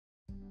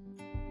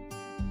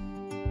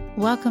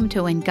Welcome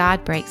to When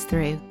God Breaks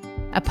Through,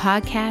 a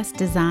podcast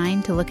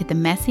designed to look at the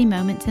messy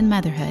moments in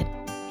motherhood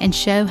and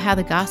show how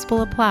the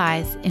gospel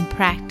applies in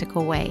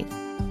practical ways,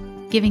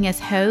 giving us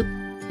hope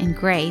and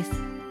grace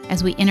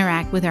as we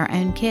interact with our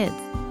own kids.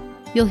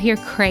 You'll hear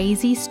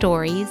crazy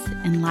stories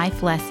and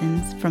life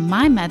lessons from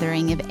my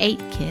mothering of 8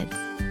 kids.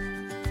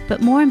 But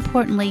more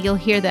importantly, you'll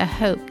hear the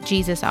hope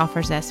Jesus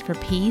offers us for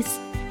peace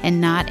and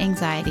not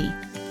anxiety,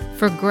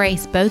 for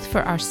grace both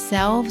for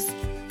ourselves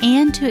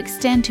and to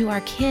extend to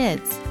our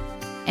kids,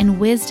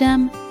 and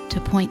wisdom to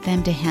point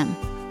them to Him.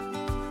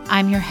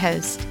 I'm your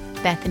host,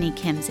 Bethany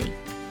Kimsey.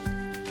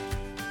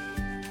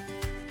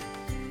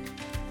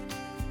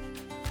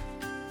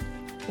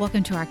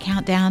 Welcome to our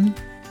countdown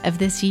of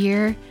this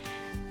year.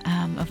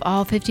 Of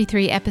all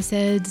 53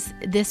 episodes,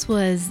 this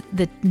was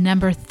the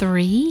number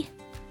 3,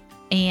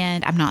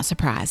 and I'm not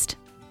surprised.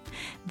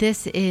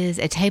 This is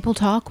a table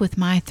talk with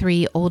my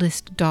 3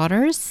 oldest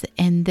daughters,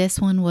 and this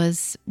one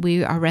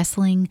we are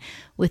wrestling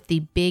with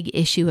the big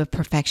issue of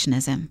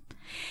perfectionism.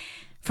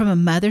 From a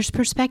mother's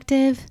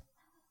perspective,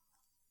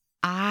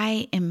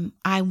 I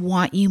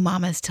want you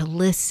mamas to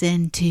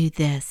listen to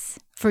this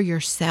for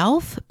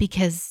yourself,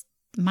 because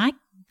my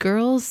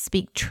girls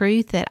speak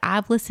truth that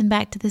I've listened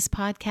back to this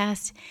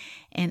podcast,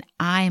 and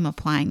I am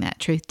applying that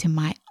truth to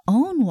my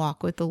own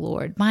walk with the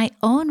Lord, my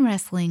own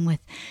wrestling with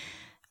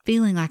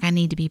feeling like I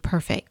need to be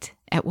perfect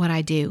at what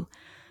I do.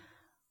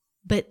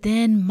 But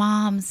then,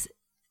 moms,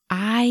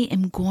 I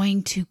am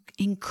going to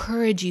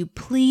encourage you,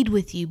 plead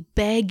with you,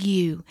 beg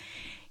you,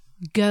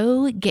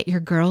 go get your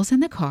girls in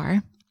the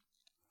car,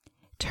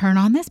 turn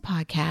on this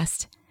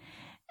podcast,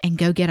 and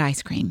go get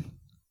ice cream.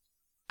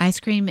 Ice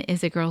cream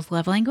is a girl's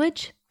love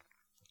language,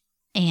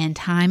 and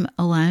time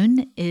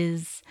alone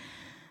is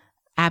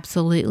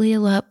absolutely a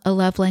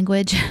love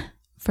language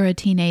for a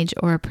teenage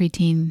or a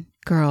preteen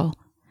girl.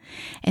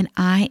 And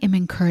I am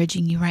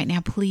encouraging you right now,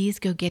 please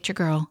go get your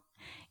girl,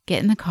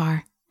 get in the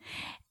car,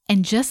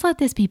 and just let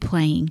this be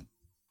playing.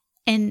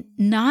 And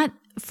not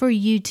for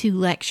you to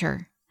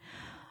lecture,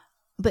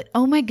 but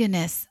oh my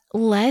goodness,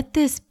 let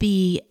this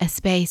be a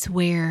space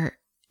where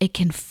it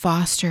can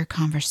foster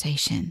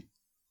conversation,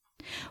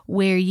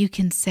 where you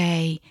can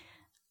say,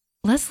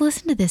 let's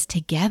listen to this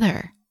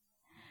together.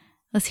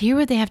 Let's hear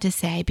what they have to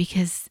say,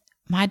 because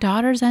my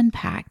daughters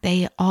unpack.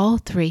 They all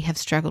 3 have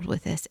struggled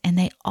with this, and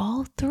they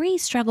all 3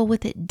 struggle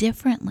with it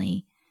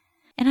differently.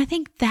 And I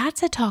think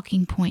that's a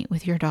talking point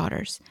with your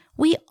daughters.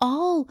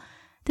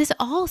 This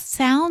all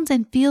sounds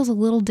and feels a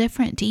little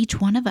different to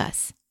each one of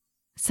us.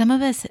 Some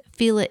of us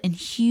feel it in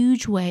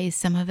huge ways.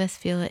 Some of us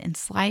feel it in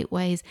slight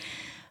ways.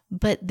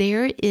 But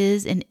there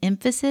is an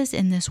emphasis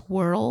in this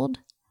world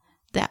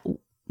that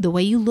the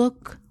way you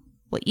look,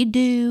 what you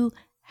do,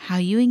 how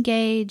you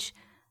engage,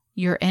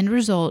 your end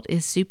result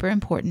is super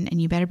important,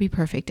 and you better be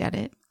perfect at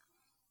it.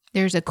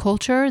 There's a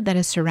culture that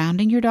is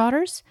surrounding your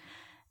daughters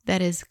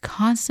that is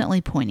constantly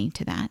pointing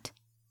to that.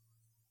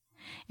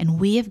 And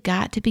we have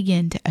got to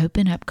begin to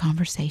open up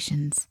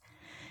conversations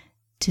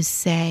to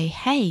say,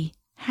 hey,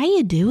 how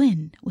you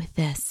doing with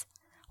this?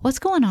 What's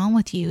going on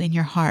with you in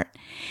your heart?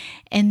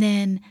 And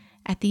then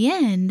at the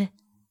end,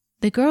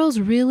 the girls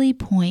really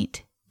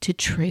point to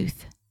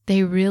truth.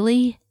 They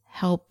really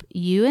help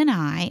you and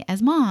I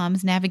as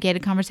moms navigate a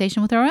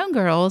conversation with our own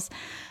girls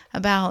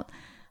about,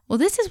 well,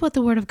 this is what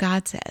the Word of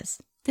God says.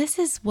 This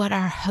is what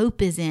our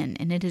hope is in,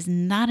 and it is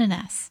not in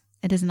us.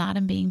 It is not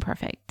in being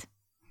perfect.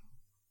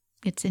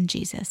 It's in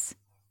Jesus.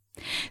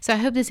 So I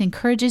hope this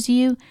encourages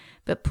you,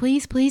 but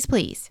please, please,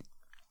 please,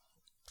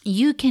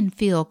 you can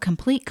feel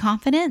complete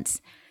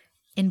confidence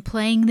in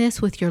playing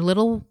this with your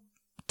little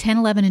 10,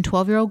 11, and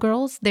 12-year-old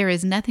girls. There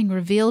is nothing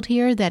revealed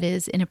here that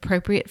is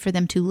inappropriate for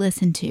them to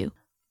listen to.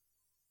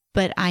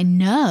 But I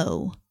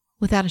know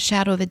without a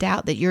shadow of a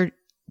doubt that your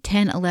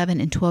 10,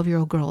 11, and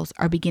 12-year-old girls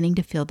are beginning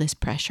to feel this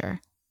pressure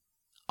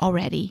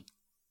already.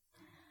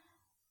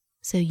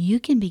 So you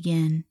can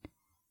begin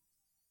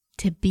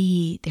to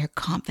be their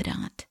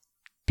confidant,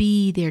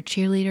 be their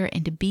cheerleader,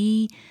 and to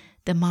be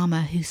the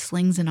mama who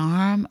slings an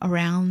arm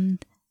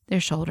around their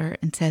shoulder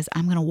and says,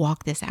 I'm going to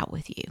walk this out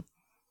with you.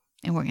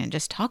 And we're going to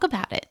just talk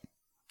about it,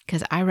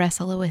 because I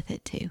wrestle with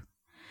it too.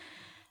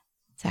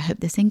 So I hope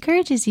this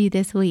encourages you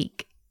this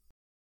week.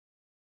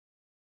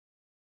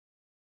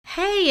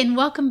 Hey, and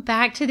welcome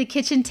back to the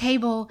kitchen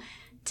table.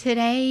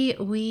 Today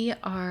we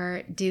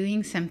are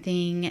doing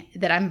something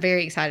that I'm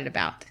very excited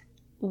about.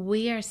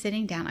 I'm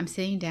sitting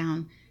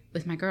down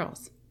with my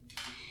girls,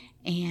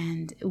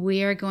 and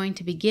we are going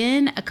to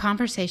begin a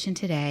conversation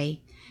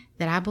today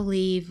that I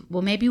believe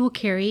maybe will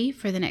carry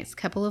for the next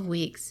couple of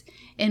weeks,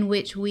 in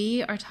which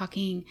we are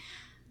talking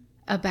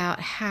about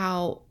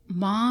how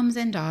moms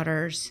and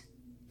daughters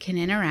can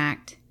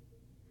interact,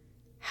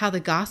 how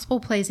the gospel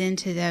plays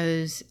into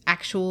those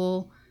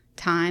actual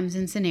times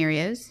and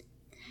scenarios,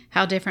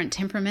 how different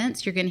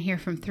temperaments, you're going to hear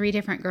from 3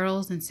 different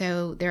girls, and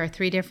so there are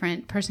 3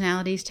 different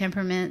personalities,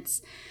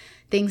 temperaments,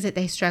 things that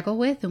they struggle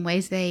with and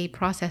ways they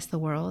process the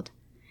world.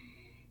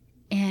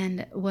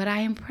 And what I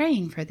am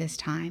praying for this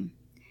time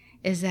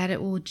is that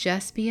it will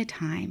just be a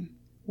time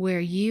where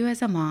you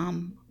as a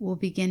mom will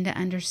begin to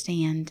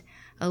understand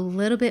a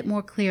little bit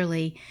more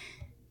clearly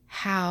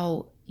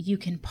how you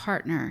can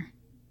partner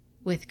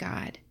with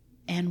God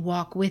and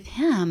walk with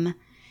Him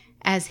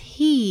as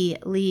He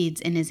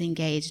leads and is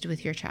engaged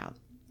with your child.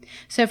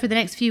 So for the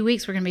next few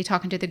weeks, we're going to be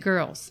talking to the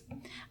girls.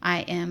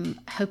 I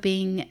am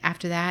hoping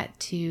after that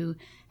to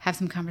have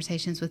some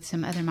conversations with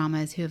some other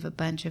mamas who have a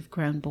bunch of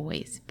grown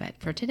boys. But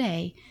for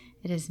today,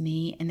 it is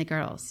me and the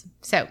girls.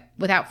 So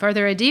without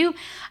further ado,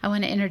 I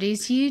want to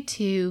introduce you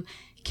to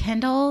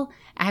Kendall,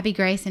 Abby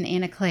Grace, and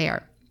Anna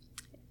Claire.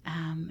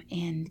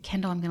 And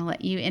Kendall, I'm going to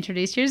let you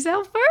introduce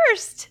yourself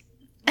first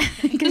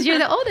because you're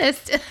the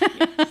oldest.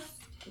 Yes.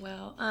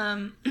 Well,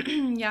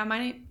 yeah,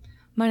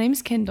 my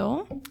name's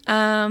Kendall.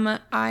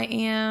 I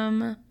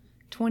am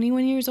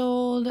 21 years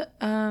old.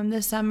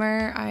 This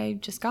summer, I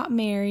just got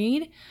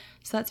married,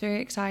 so that's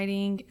very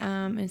exciting.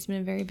 It's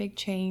been a very big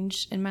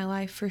change in my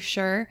life for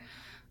sure.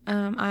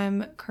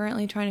 I'm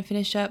currently trying to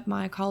finish up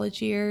my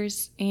college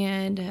years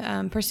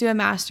and pursue a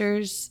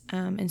master's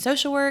in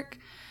social work,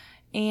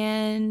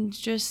 and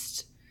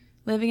just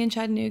living in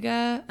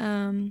Chattanooga.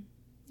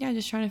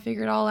 Just trying to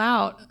figure it all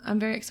out. I'm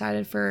very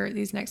excited for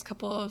these next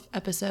couple of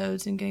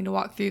episodes and getting to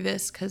walk through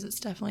this because it's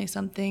definitely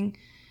something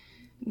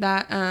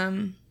that, I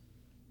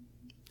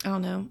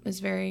don't know, is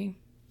very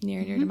near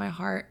and dear to my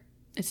heart.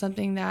 It's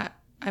something that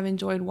I've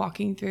enjoyed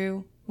walking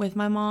through with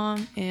my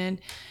mom, and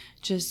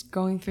just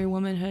going through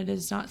womanhood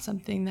is not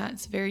something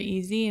that's very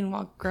easy. And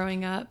while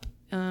growing up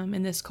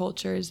in this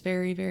culture is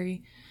very,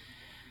 very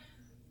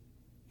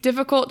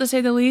difficult to say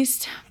the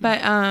least.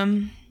 But so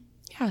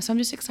I'm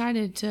just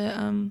excited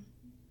to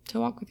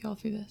walk with y'all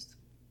through this.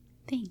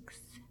 Thanks.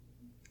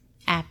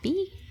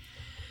 Abby?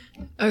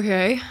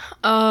 Okay.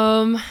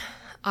 I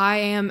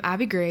am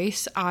Abby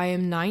Grace. I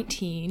am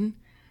 19.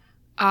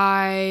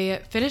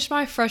 I finished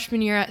my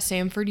freshman year at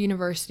Samford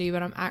University,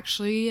 but I'm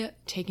actually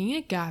taking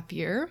a gap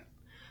year.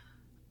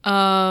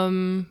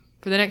 For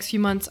the next few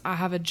months, I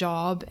have a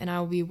job, and I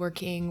will be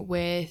working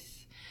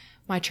with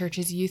my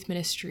church's youth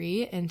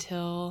ministry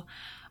until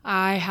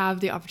I have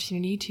the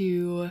opportunity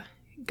to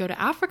go to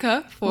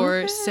Africa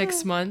for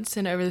 6 months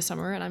and over the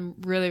summer, and I'm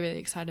really, really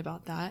excited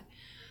about that.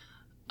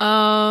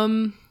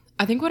 I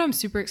think what I'm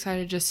super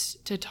excited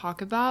just to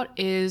talk about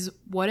is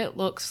what it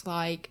looks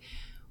like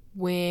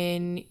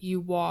when you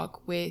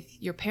walk with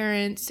your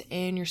parents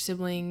and your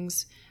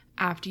siblings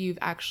after you've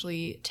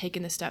actually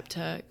taken the step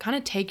to kind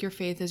of take your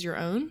faith as your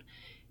own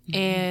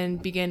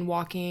and begin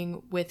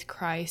walking with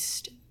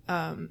Christ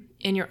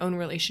in your own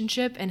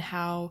relationship, and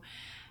how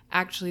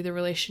actually the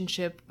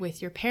relationship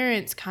with your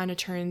parents kind of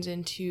turns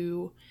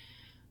into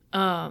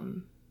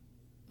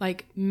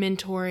like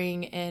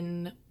mentoring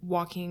and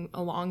walking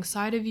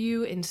alongside of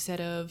you instead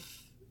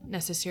of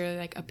necessarily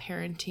like a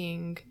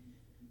parenting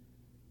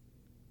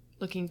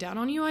looking down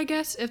on you, I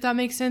guess, if that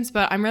makes sense.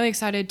 But I'm really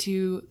excited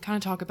to kind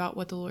of talk about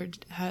what the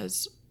Lord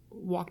has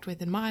walked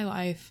with in my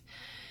life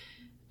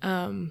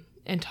and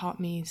taught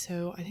me.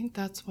 So I think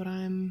that's what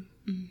I'm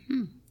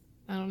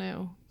I don't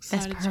know,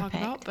 excited to talk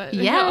about. But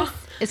yes,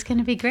 it's going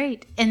to be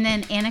great. And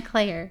then Anna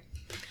Claire.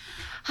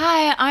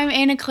 Hi, I'm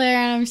Anna Claire,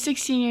 and I'm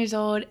 16 years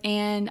old,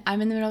 and I'm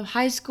in the middle of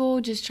high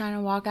school, just trying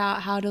to walk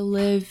out how to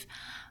live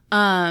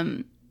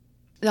the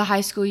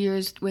high school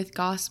years with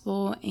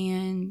gospel.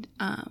 And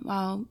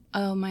while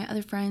my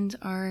other friends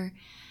are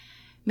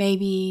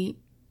maybe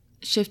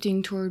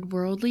shifting toward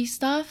worldly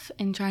stuff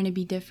and trying to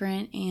be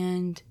different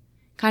and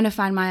kind of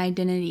find my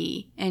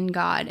identity in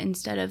God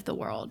instead of the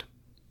world.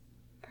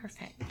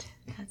 Perfect.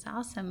 That's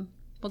awesome.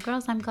 Well,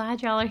 girls, I'm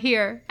glad y'all are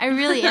here. I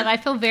really am. I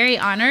feel very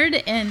honored,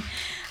 and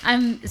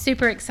I'm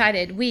super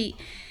excited.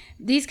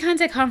 These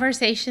kinds of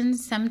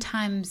conversations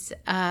sometimes,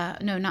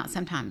 not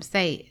sometimes,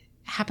 they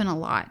happen a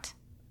lot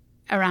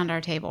around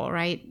our table,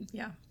 right?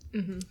 Yeah.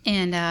 Mm-hmm.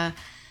 And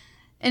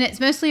it's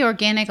mostly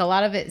organic. A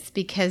lot of it's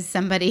because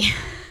somebody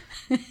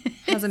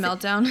Has a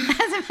meltdown.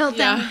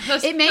 Yeah,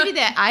 it may be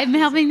that I'm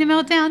helping the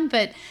meltdown,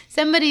 but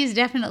somebody's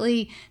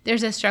definitely,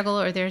 there's a struggle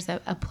or there's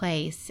a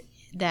place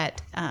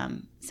that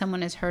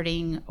someone is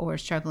hurting or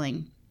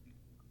struggling.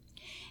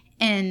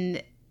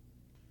 And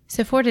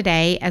so for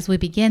today, as we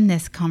begin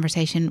this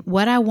conversation,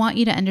 what I want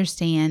you to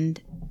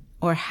understand,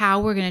 or how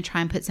we're going to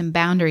try and put some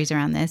boundaries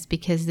around this,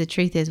 because the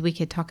truth is we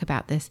could talk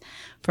about this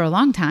for a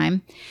long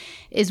time,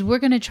 is we're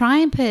going to try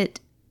and put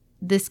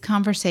this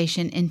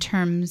conversation in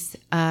terms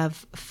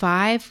of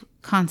 5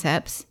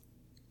 concepts,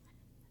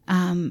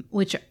 and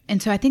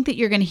so I think that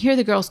you're going to hear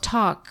the girls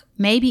talk,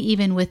 maybe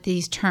even with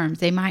these terms.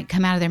 They might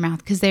come out of their mouth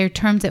because they're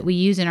terms that we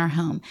use in our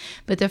home.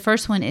 But the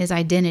first one is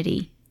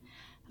identity,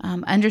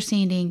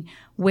 understanding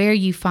where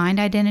you find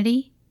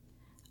identity,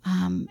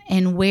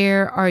 and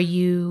where are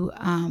you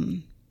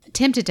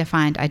tempted to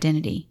find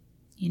identity.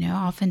 You know,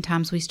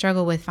 oftentimes we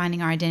struggle with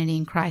finding our identity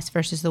in Christ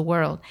versus the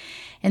world.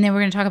 And then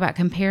we're going to talk about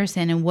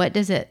comparison and what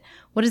does it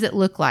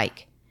look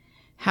like?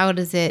 How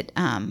does it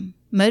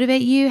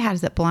motivate you? How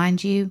does it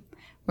blind you?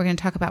 We're going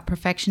to talk about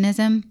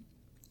perfectionism,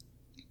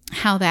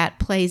 how that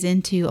plays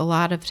into a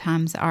lot of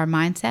times our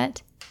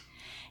mindset.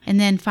 And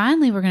then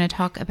finally, we're going to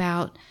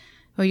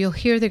or you'll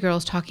hear the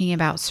girls talking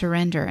about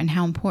surrender and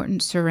how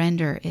important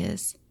surrender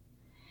is,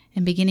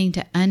 and beginning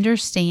to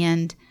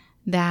understand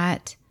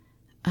that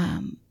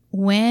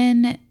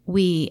when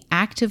we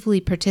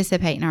actively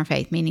participate in our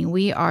faith, meaning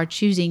we are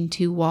choosing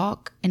to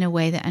walk in a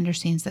way that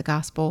understands the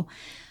gospel,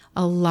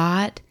 a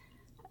lot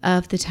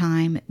of the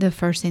time, the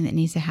first thing that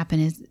needs to happen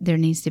is there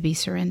needs to be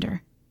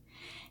surrender.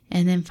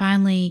 And then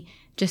finally,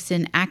 just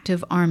an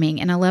active arming.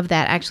 And I love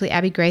that. Actually,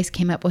 Abby Grace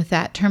came up with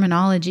that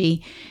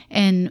terminology.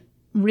 And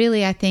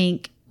really, I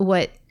think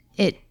what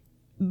it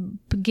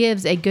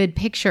gives a good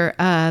picture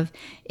of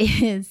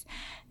is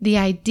the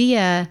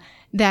idea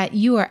that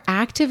you are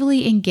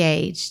actively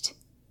engaged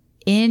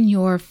in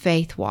your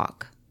faith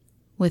walk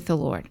with the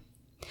Lord.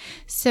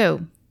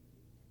 So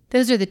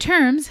those are the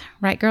terms,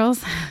 right,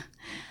 girls?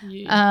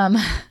 Yeah.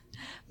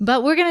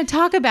 But we're going to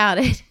talk about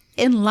it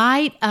in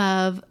light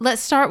of,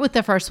 let's start with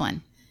the first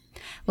one.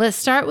 Let's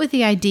start with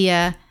the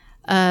idea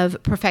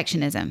of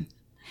perfectionism,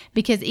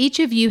 because each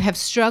of you have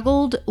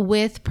struggled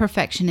with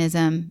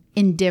perfectionism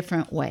in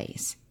different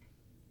ways.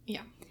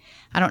 Yeah.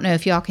 I don't know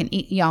if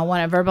y'all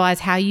want to verbalize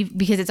how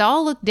because it's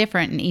all look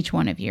different in each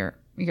one of your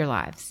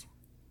lives.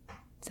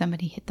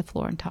 Somebody hit the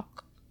floor and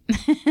talk.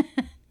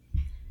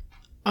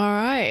 All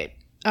right.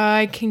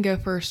 I can go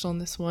first on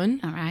this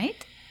one. All right.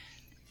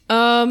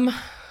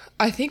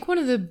 I think one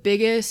of the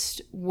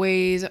biggest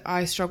ways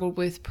I struggled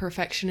with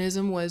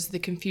perfectionism was the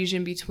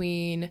confusion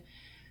between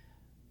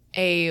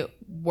a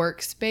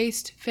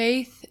works-based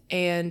faith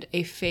and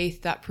a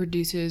faith that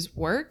produces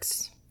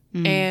works,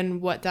 and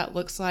what that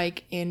looks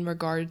like in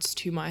regards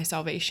to my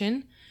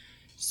salvation.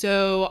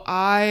 So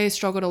I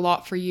struggled a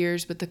lot for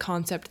years with the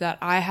concept that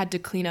I had to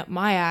clean up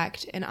my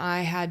act and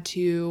I had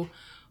to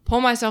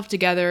pull myself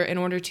together in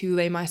order to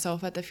lay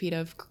myself at the feet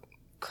of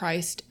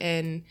Christ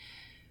and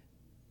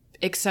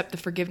accept the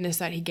forgiveness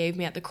that he gave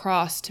me at the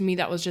cross. To me,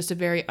 that was just a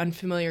very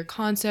unfamiliar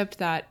concept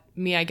that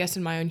me, I guess,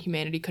 in my own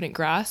humanity couldn't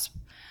grasp.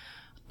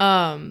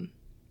 So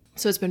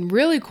it's been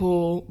really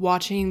cool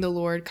watching the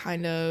Lord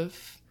kind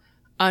of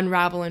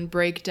unravel and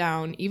break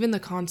down even the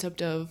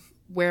concept of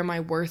where my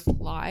worth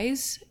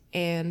lies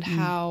and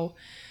how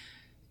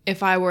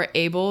if I were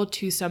able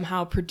to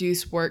somehow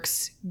produce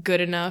works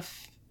good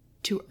enough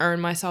to earn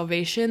my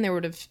salvation, there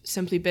would have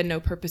simply been no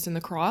purpose in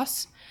the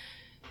cross.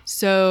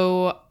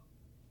 So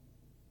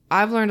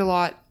I've learned a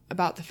lot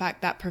about the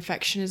fact that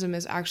perfectionism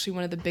is actually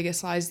one of the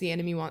biggest lies the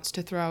enemy wants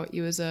to throw at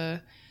you as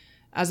a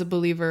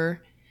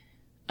believer,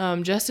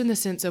 just in the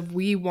sense of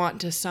we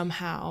want to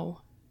somehow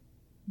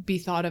be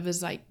thought of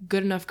as like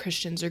good enough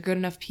Christians or good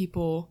enough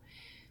people,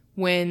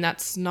 when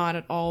that's not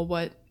at all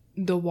what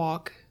the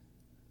walk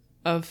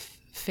of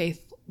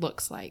faith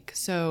looks like.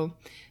 So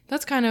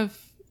that's kind of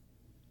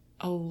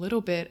a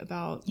little bit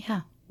about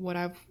what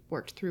I've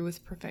worked through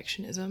with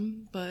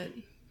perfectionism, but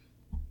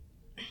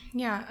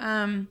yeah,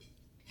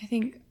 I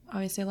think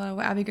obviously a lot of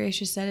what Abby Grace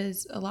just said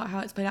is a lot how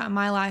it's played out in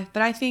my life,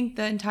 but I think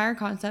the entire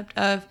concept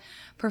of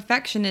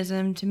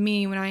perfectionism, to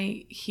me, when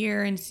I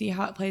hear and see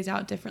how it plays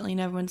out differently in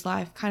everyone's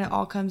life, kind of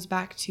all comes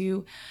back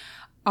to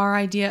our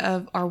idea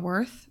of our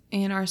worth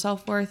and our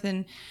self-worth.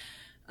 And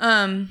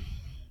when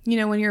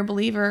you're a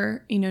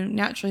believer,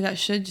 naturally that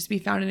should just be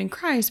founded in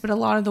Christ, but a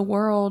lot of the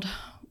world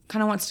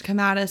kind of wants to come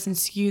at us and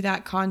skew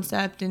that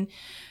concept and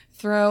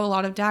throw a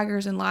lot of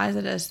daggers and lies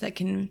at us that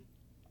can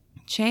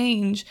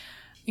change,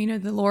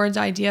 the Lord's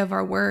idea of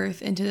our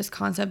worth into this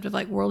concept of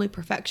like worldly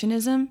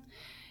perfectionism.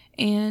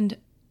 And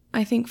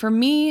I think for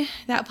me,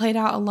 that played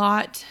out a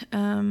lot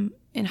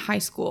in high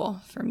school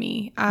for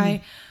me.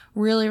 I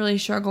really, really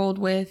struggled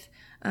with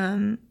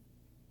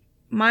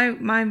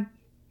my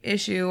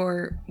issue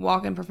or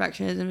walk in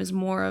perfectionism is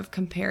more of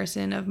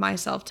comparison of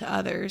myself to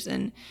others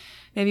and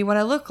maybe what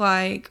I look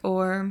like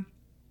or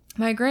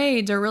my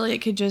grades, or really it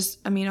could just,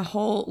 a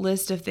whole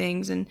list of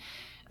things. And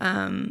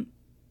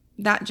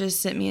that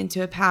just sent me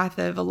into a path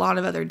of a lot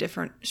of other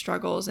different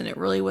struggles. And it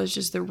really was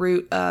just the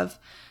root of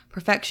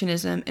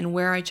perfectionism and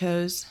where I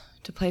chose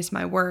to place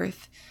my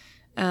worth.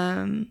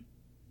 And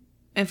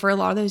for a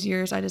lot of those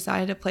years, I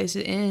decided to place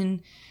it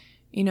in,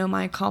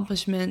 my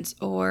accomplishments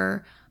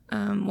or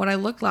what I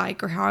looked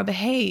like or how I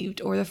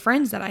behaved or the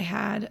friends that I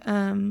had.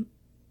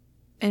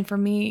 And for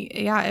me,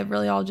 it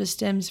really all just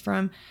stems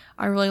from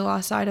I really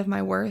lost sight of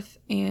my worth,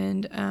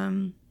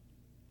 and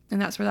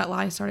that's where that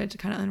lie started to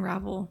kind of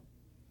unravel.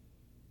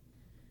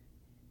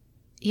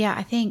 Yeah,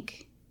 I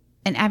think,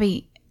 and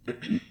Abby,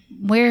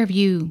 where have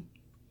you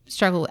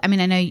struggled? I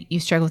know you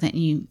struggled with it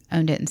and you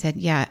owned it and said,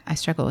 yeah, I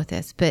struggle with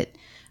this, but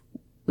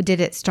did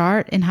it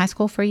start in high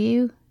school for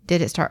you?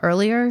 Did it start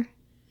earlier?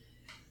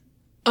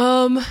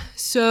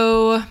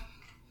 So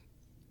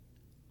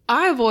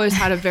I've always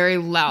had a very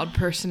loud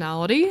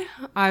personality.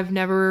 I've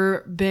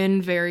never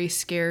been very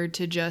scared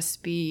to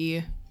just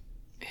be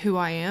who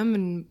I am,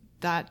 and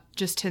that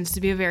just tends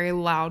to be a very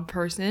loud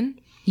person.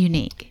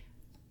 Unique.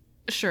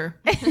 Sure.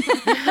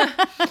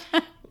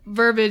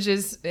 Verbiage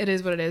is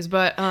what it is,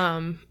 but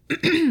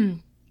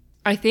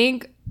I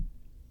think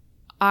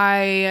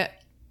I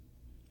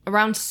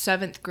around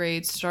 7th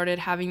grade, started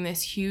having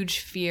this huge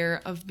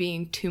fear of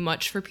being too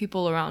much for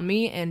people around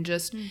me and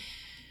just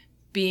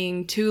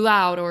being too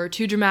loud or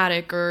too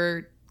dramatic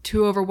or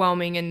too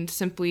overwhelming, and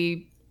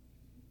simply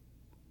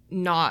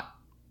not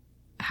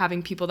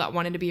having people that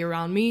wanted to be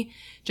around me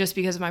just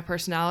because of my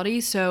personality.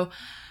 So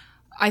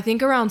I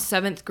think around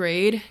 7th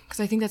grade, because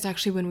I think that's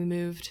actually when we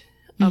moved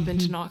up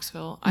into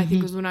Knoxville, I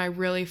think was when I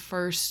really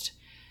first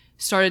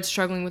started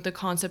struggling with the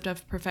concept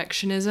of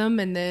perfectionism.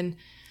 And then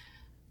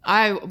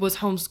I was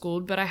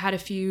homeschooled, but I had a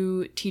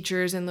few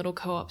teachers and little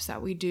co-ops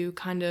that we do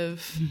kind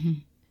of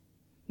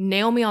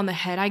nail me on the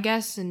head, I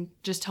guess, and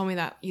just tell me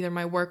that either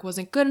my work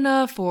wasn't good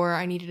enough or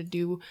I needed to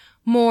do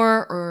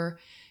more or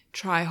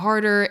try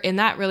harder. And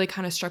that really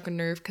kind of struck a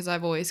nerve because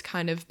I've always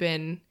kind of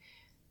been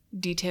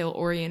detail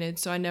oriented.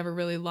 So I never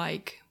really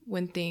like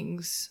when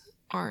things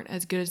aren't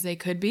as good as they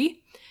could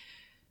be.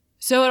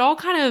 So it all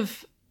kind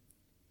of,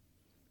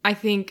 I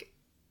think,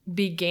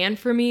 began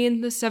for me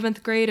in the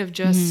 7th grade of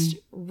just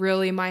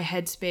really my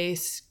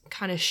headspace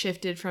kind of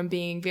shifted from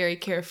being very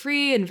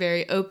carefree and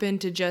very open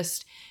to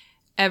just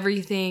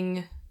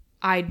everything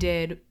I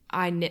did,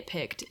 I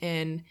nitpicked,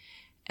 and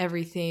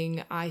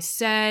everything I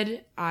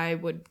said, I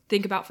would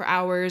think about for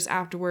hours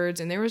afterwards.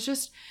 And there was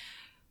just,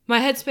 my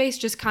headspace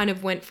just kind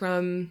of went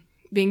from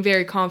being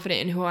very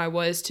confident in who I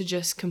was to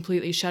just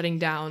completely shutting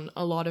down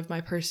a lot of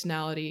my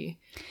personality.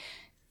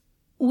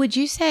 Would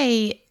you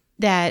say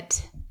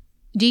that,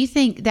 do you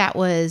think that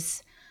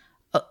was,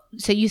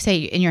 so you say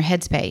in your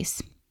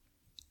headspace,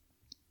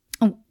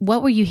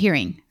 what were you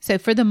hearing? So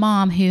for the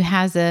mom who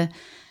has a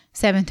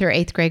 7th or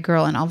 8th grade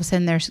girl and all of a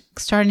sudden they're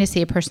starting to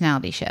see a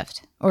personality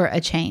shift or a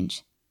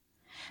change.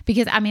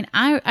 Because I mean,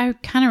 I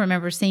kind of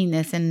remember seeing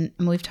this, and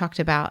we've talked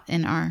about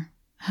in our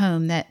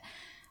home that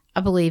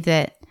I believe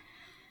that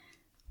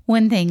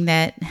one thing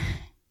that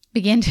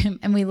began to,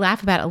 and we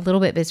laugh about it a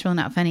little bit, but it's really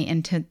not funny.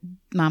 And to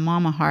my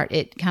mama heart,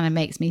 it kind of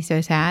makes me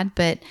so sad.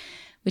 But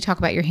we talk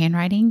about your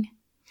handwriting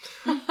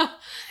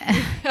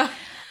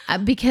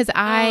because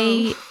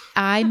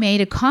I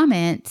made a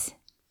comment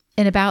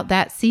in about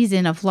that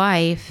season of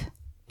life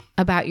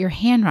about your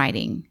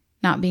handwriting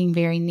not being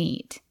very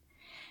neat,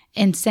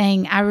 and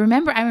saying, I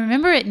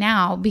remember it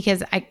now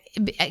because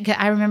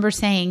I remember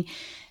saying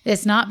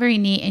it's not very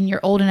neat and you're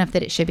old enough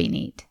that it should be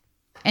neat.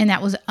 And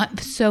that was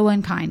so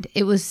unkind.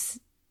 It was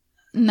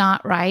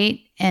not right,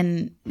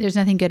 and there's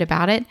nothing good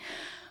about it.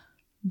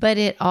 But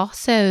it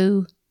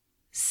also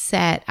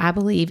set, I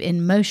believe,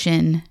 in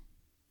motion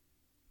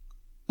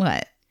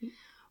what?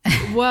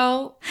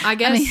 Well, I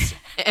guess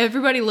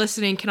everybody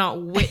listening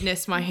cannot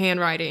witness my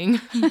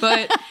handwriting,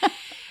 but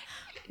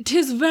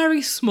 'tis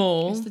very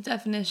small. It's the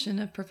definition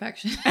of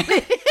perfection.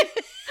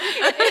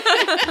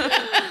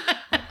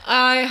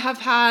 I have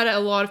had a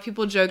lot of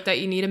people joke that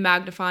you need a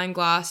magnifying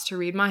glass to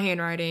read my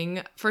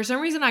handwriting. For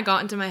some reason, I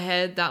got into my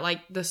head that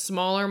like the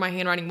smaller my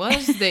handwriting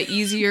was, the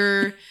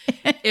easier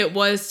it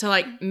was to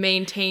like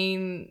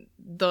maintain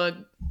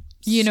the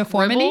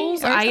uniformity.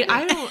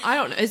 I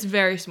don't know. It's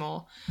very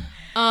small.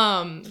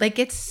 Like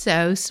it's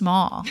so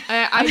small.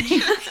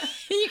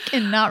 You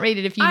cannot read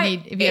it if you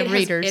have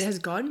readers. It has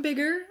gotten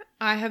bigger.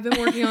 I have been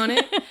working on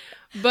it,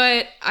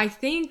 but I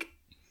think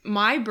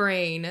my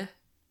brain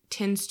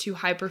tends to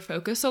hyper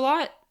focus a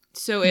lot,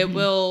 so it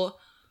will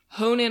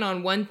hone in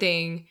on one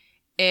thing,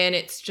 and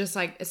it's just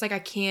like I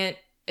can't.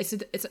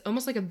 It's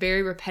almost like a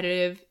very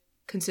repetitive,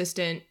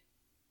 consistent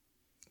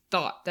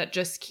thought that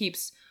just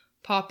keeps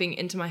popping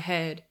into my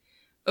head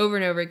over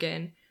and over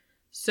again.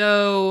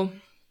 So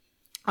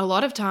a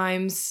lot of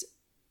times,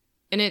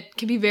 and it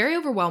can be very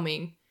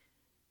overwhelming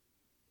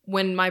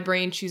when my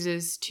brain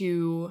chooses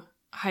to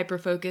hyper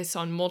focus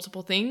on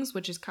multiple things,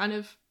 which is kind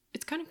of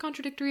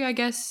contradictory, I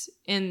guess,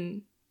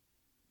 in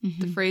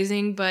the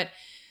phrasing. But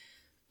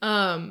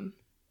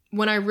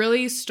when I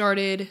really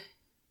started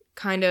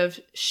kind of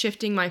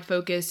shifting my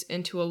focus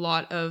into a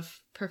lot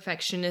of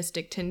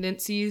perfectionistic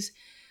tendencies,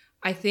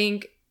 I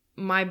think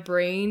my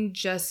brain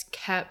just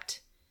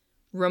kept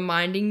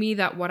reminding me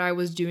that what I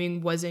was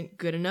doing wasn't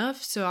good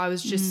enough. So I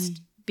was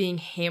just being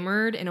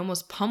hammered and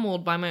almost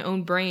pummeled by my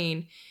own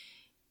brain,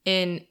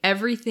 and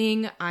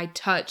everything I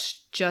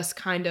touched just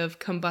kind of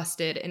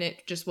combusted, and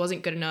it just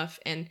wasn't good enough,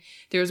 and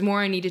there was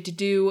more I needed to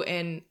do,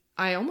 and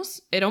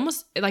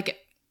it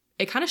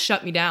kind of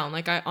shut me down.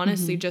 Like I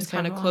honestly just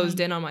kind of closed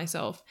in on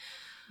myself.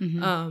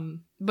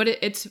 But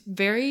it's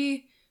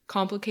very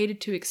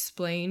complicated to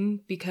explain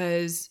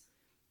because,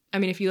 I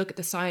mean, if you look at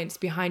the science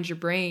behind your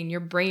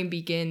brain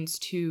begins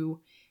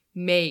to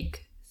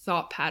make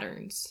thought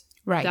patterns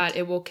that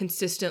it will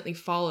consistently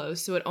follow.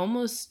 So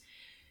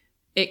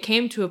it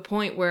came to a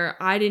point where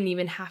I didn't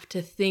even have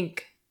to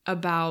think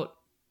about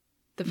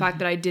the fact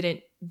that I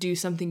didn't do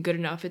something good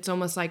enough. It's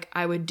almost like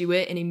I would do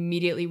it and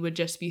immediately would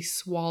just be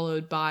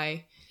swallowed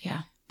by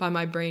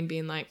my brain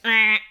being like,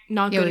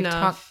 not good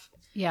enough.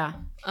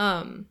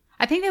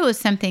 I think that was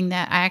something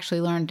that I actually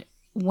learned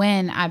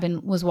when I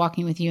was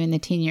walking with you in the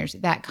teen years,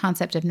 that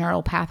concept of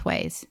neural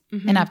pathways.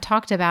 And I've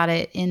talked about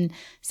it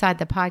inside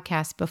the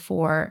podcast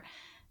before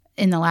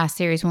in the last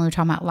series when we were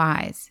talking about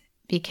lies,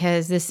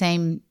 because the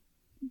same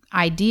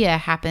idea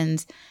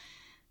happens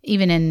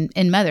even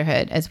in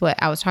motherhood, as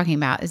what I was talking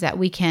about, is that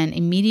we can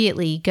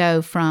immediately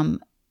go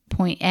from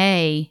point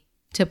A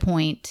to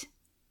point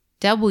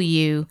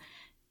W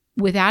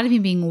without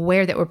even being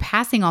aware that we're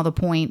passing all the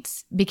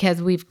points,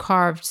 because we've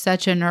carved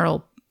such a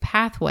neural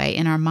pathway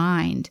in our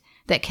mind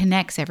that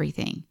connects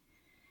everything.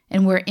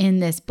 And we're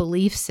in this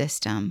belief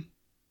system,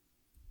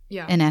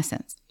 in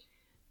essence.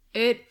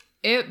 It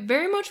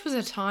very much was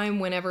a time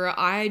whenever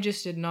I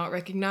just did not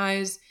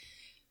recognize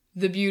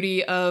the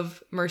beauty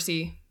of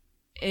mercy,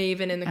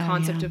 even in the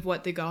concept of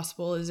what the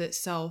gospel is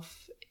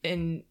itself.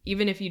 And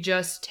even if you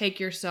just take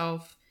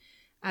yourself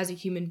as a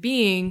human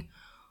being,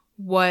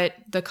 what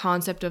the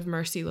concept of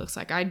mercy looks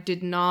like. I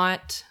did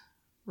not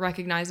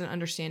recognize and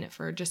understand it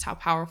for just how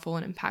powerful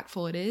and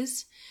impactful it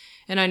is.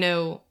 And I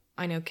know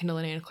Kendall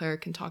and Anna Claire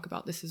can talk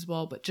about this as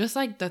well, but just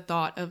like the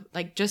thought of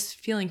like just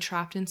feeling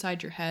trapped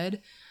inside your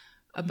head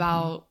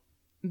about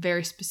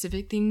very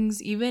specific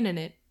things even, and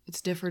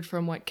it's differed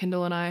from what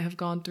Kendall and I have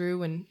gone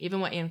through, and even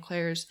what Anna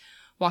Claire's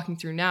walking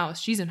through now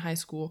as she's in high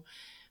school.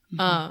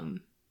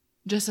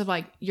 Just of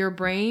like, your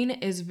brain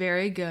is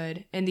very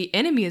good, and the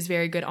enemy is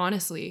very good,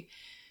 honestly,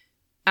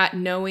 at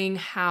knowing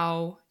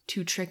how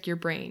to trick your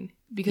brain,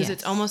 because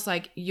it's almost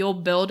like you'll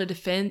build a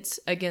defense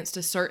against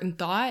a certain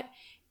thought,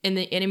 and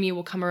the enemy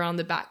will come around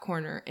the back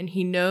corner, and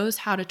he knows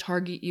how to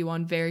target you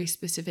on very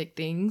specific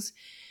things.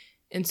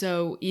 And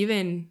so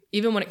even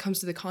when it comes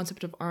to the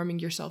concept of arming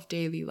yourself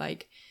daily,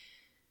 like,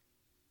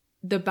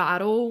 the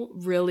battle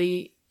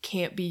really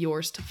can't be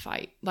yours to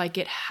fight. Like,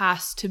 it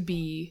has to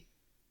be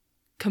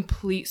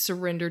complete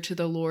surrender to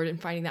the Lord and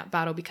fighting that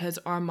battle, because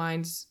our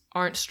minds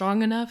aren't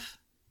strong enough.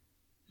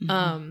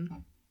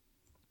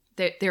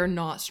 They're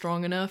not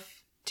strong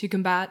enough to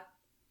combat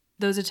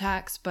those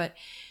attacks. But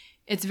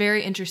it's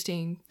very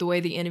interesting the way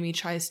the enemy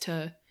tries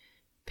to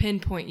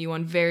pinpoint you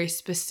on very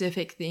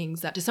specific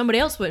things that to somebody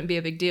else wouldn't be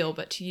a big deal,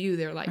 but to you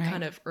they're like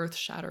kind of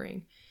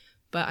earth-shattering.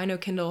 But I know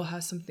Kendall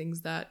has some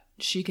things that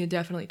she can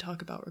definitely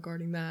talk about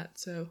regarding that.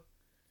 So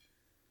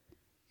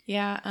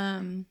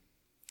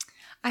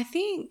I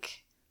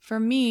think for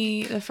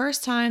me, the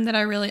first time that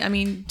I really, I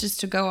mean, just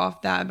to go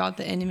off that about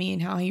the enemy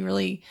and how he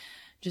really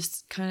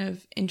just kind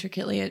of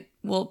intricately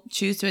will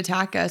choose to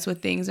attack us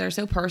with things that are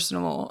so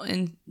personal,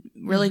 and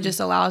really just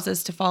allows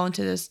us to fall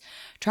into this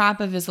trap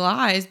of his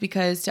lies,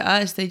 because to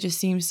us they just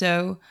seem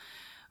so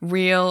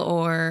real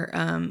or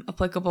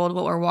applicable to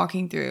what we're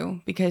walking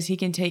through, because he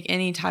can take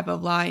any type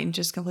of lie and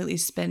just completely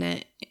spin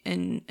it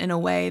in a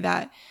way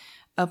that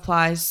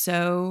applies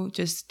so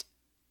just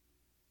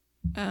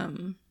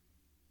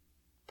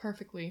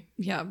perfectly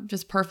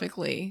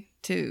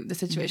to the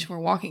situation we're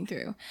walking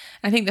through.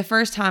 I think the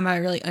first time I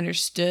really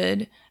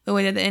understood the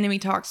way that the enemy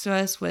talks to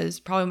us was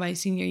probably my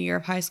senior year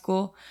of high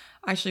school.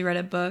 I actually read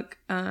a book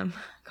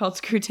called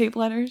Screwtape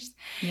Letters.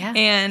 Yeah.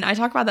 And I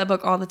talk about that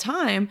book all the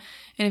time.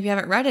 And if you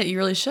haven't read it, you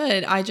really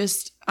should. I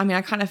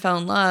kind of fell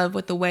in love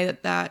with the way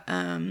that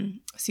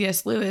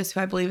C.S. Lewis,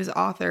 who I believe is the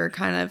author,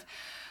 kind of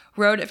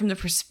wrote it from the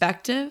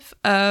perspective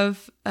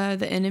of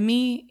the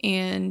enemy.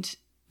 And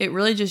it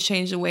really just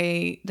changed the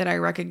way that I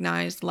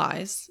recognized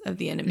lies of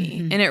the enemy.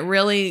 And it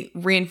really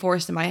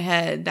reinforced in my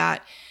head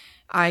that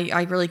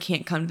I really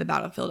can't come to the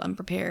battlefield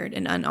unprepared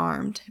and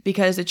unarmed,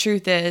 because the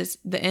truth is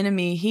the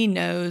enemy, he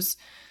knows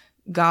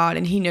God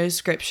and he knows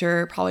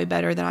scripture probably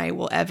better than I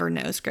will ever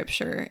know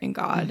scripture and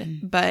God.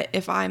 But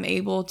if I'm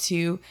able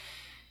to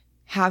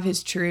have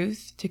his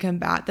truth to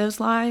combat those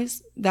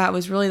lies, that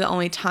was really the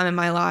only time in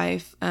my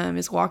life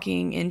is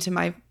walking into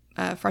my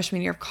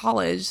freshman year of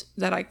college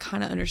that I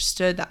kind of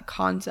understood that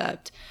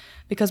concept.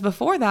 Because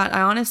before that,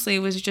 I honestly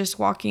was just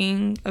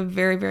walking a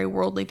very, very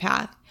worldly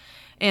path.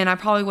 And I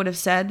probably would have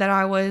said that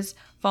I was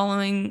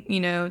following,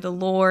 the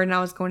Lord, and I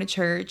was going to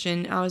church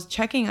and I was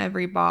checking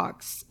every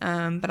box.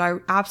 But I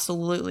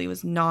absolutely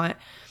was not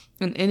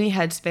in any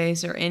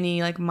headspace or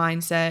any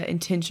mindset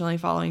intentionally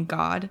following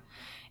God.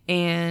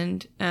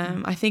 And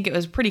I think it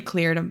was pretty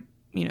clear to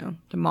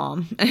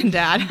mom and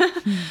dad.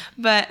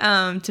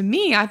 But to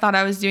me, I thought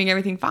I was doing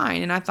everything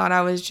fine, and I thought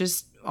I was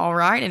just all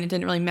right, and it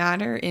didn't really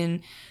matter.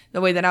 And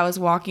the way that I was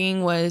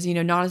walking was,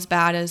 not as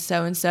bad as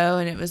so-and-so.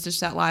 And it was just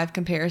that live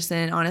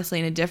comparison, honestly,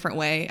 in a different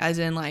way, as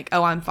in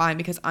oh, I'm fine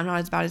because I'm not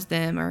as bad as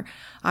them, or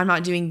I'm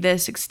not doing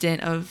this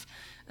extent of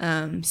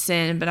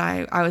sin. But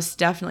I was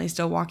definitely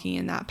still walking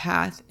in that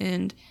path.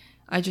 And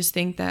I just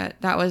think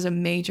that was a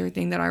major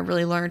thing that I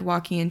really learned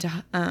walking into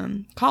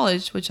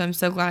college, which I'm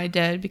so glad I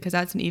did, because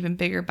that's an even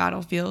bigger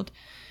battlefield,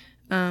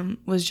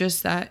 was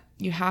just that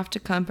you have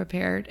to come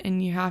prepared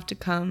and you have to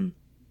come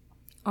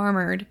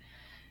armored.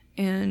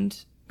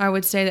 And I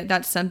would say that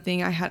that's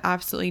something I had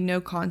absolutely no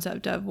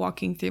concept of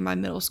walking through my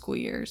middle school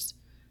years.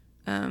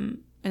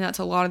 And that's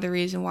a lot of the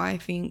reason why I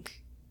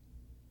think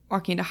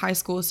walking into high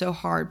school is so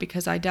hard,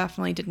 because I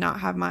definitely did not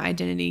have my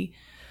identity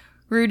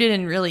rooted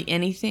in really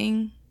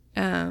anything.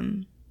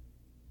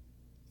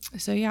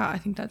 So yeah, I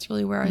think that's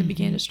really where I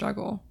began to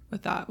struggle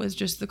with that, was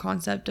just the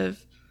concept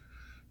of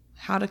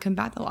how to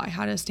combat the lie,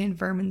 how to stand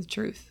firm in the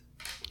truth.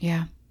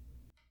 Yeah.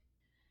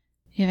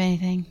 You have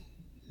anything?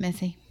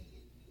 Missy?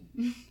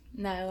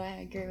 No,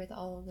 I agree with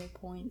all of the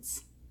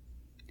points.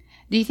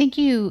 Do you think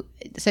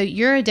so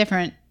you're a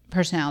different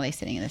personality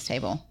sitting at this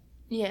table?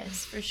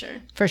 Yes, for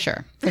sure. For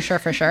sure. For sure,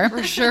 for sure.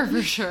 For sure,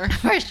 for sure.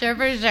 For sure,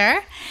 for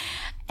sure.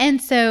 And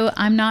so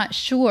I'm not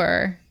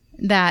sure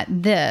that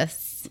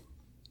this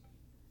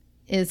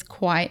is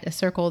quite a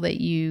circle that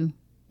you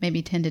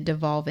maybe tend to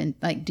devolve in.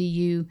 Like, do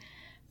you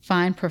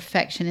find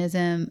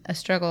perfectionism a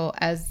struggle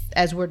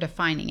as we're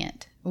defining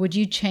it? Would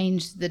you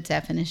change the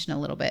definition a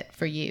little bit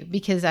for you?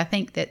 Because I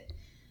think that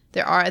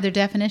there are other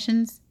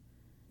definitions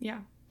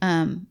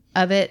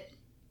of it,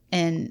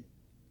 and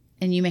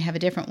you may have a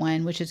different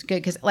one, which is good.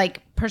 Because,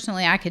 like,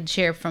 personally, I could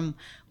share from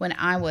when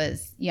I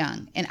was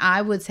young, and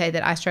I would say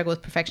that I struggle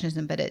with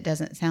perfectionism, but it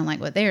doesn't sound like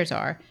what theirs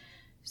are.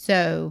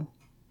 So,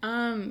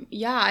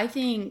 yeah, I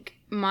think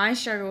my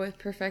struggle with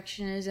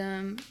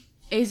perfectionism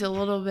is a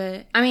little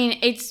bit, I mean,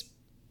 it's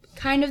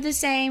kind of the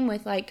same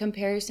with, like,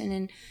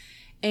 comparison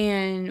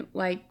and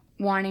like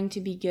wanting to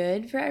be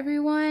good for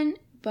everyone,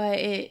 but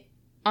it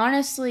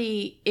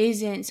honestly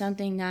isn't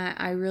something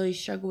that I really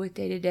struggle with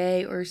day to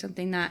day, or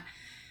something that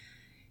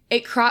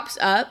it crops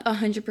up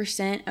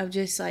 100% of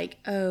just like,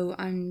 oh,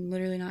 I'm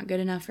literally not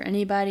good enough for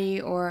anybody,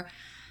 or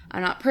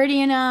I'm not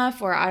pretty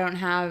enough, or I don't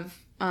have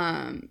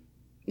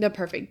the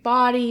perfect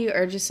body,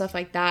 or just stuff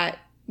like that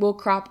will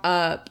crop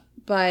up,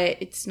 but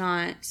it's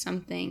not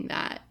something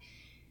that,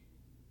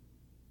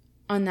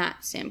 on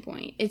that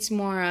standpoint, it's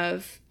more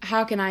of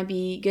how can I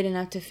be good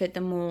enough to fit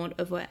the mold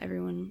of what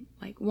everyone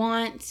like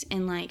wants,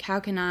 and like how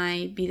can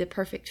I be the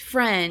perfect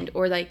friend,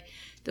 or like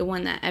the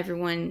one that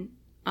everyone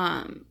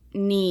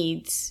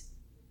needs,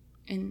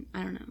 and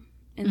I don't know,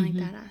 and like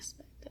that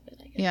aspect of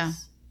it, I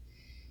guess.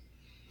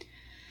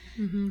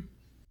 Yeah.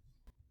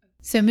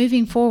 So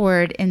moving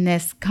forward in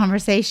this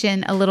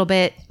conversation a little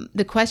bit,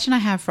 the question I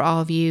have for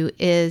all of you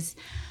is,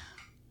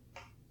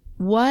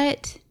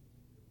 what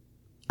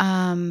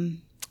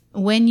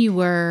when you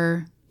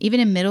were even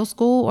in middle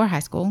school or high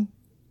school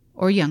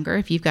or younger,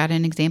 if you've got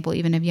an example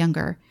even of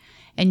younger,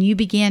 and you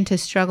began to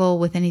struggle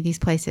with any of these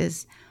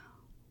places,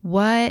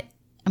 I'm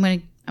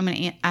going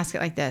to ask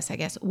it like this, I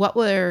guess. What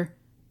were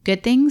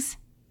good things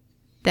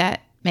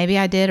that maybe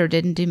I did or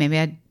didn't do?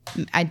 Maybe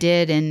I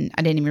did and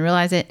I didn't even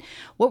realize it.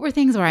 What were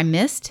things where I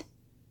missed,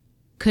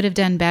 could have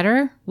done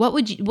better? What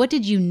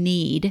did you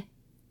need?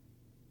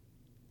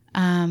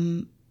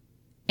 And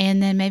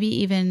then maybe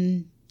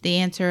even the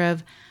answer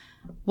of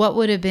what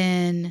would have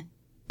been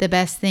the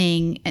best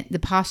thing, the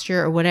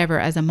posture or whatever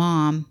as a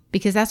mom,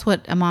 because that's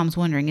what a mom's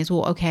wondering is,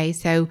 well, okay,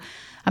 so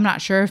I'm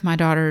not sure if my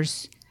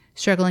daughter's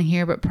struggling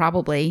here, but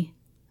probably.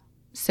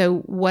 So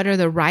what are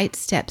the right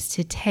steps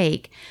to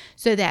take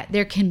so that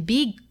there can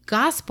be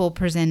gospel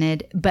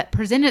presented, but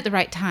presented at the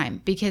right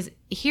time? Because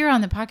here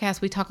on the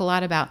podcast, we talk a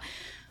lot about,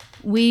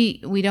 we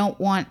don't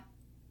want,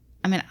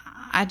 I mean,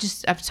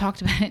 I've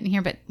talked about it in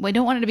here, but we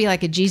don't want it to be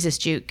like a Jesus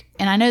juke.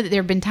 And I know that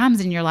there have been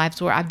times in your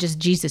lives where I've just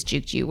Jesus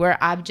juked you,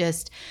 where I've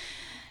just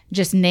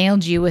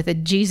nailed you with a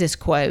Jesus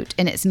quote,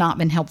 and it's not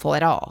been helpful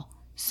at all.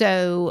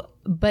 So,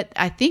 but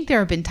I think there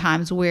have been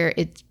times where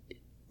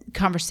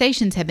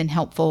conversations have been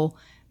helpful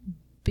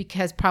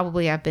because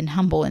probably I've been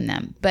humble in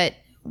them. But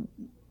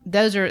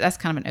that's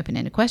kind of an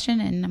open-ended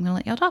question, and I'm going to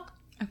let y'all talk.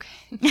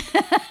 Okay.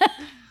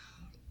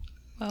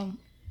 Well,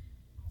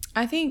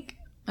 I think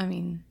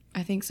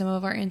some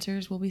of our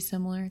answers will be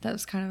similar. That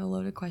was kind of a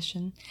loaded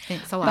question.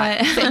 Thanks a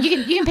lot. So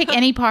you can pick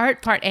any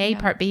part A,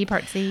 part B,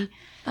 part C.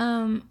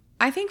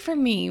 I think for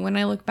me, when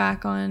I look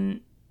back on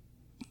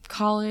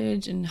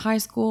college and high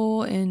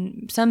school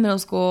and some middle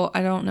school,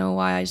 I don't know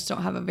why I just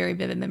don't have a very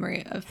vivid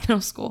memory of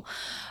middle school,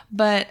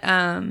 but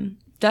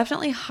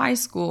definitely high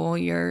school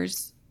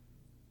years,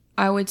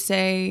 I would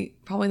say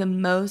probably the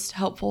most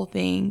helpful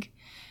thing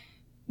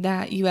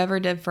that you ever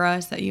did for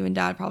us, that you and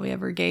Dad probably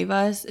ever gave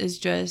us, is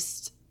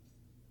just,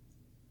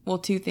 well,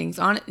 two things.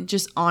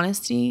 Just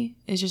honesty.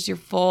 Is just your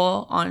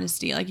full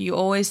honesty. Like, you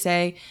always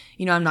say,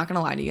 I'm not going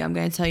to lie to you. I'm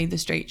going to tell you the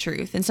straight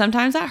truth. And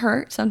sometimes that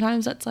hurts.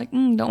 Sometimes that's like,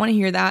 don't want to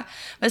hear that.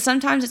 But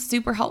sometimes it's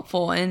super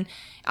helpful. And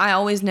I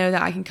always know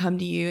that I can come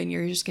to you and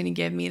you're just going to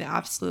give me the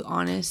absolute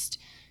honest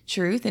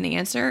truth and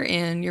answer.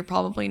 And you're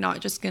probably not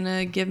just going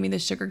to give me the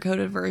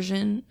sugar-coated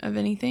version of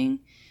anything.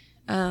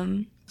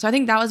 So I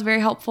think that was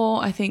very helpful.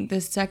 I think the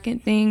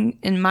second thing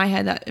in my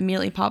head that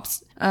immediately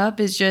pops up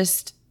is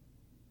just,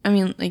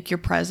 like your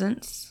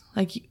presence.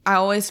 Like, I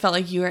always felt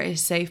like you were a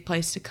safe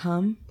place to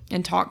come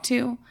and talk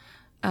to.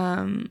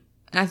 And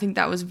I think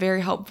that was very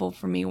helpful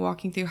for me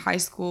walking through high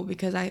school,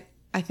 because I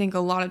think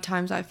a lot of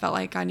times I felt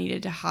like I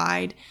needed to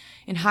hide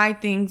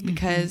things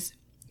because,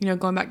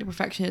 going back to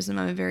perfectionism,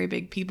 I'm a very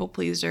big people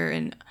pleaser.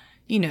 And,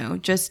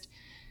 just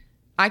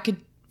I could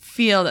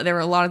feel that there were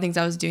a lot of things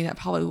I was doing that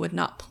probably would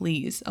not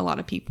please a lot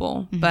of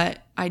people. Mm-hmm. But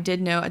I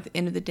did know at the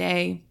end of the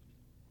day,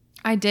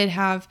 I did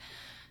have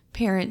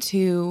parents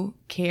who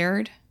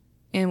cared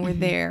and were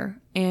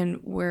there and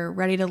were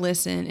ready to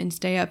listen and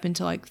stay up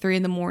until like 3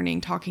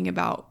 a.m. talking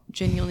about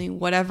genuinely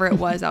whatever it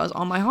was that was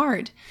on my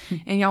heart.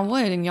 And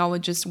y'all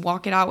would just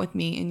walk it out with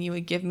me, and you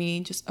would give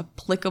me just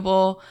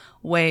applicable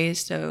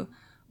ways to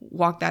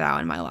walk that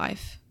out in my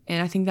life.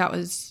 And I think that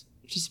was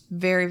just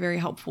very, very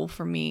helpful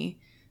for me.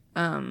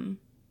 And,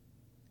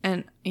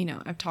 you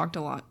know, I've talked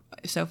a lot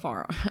so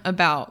far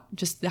about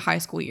just the high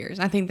school years.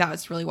 I think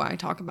that's really why I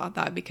talk about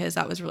that, because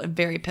that was really a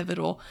very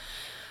pivotal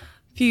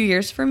few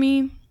years for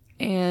me.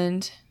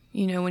 And,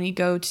 you know, when you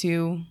go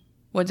to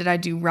what did I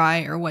do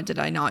right, or what did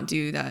I not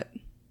do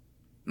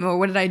or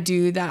what did I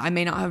do that I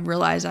may not have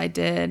realized I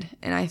did?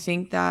 And I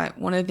think that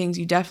one of the things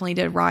you definitely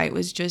did right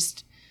was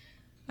just,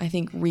 I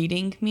think,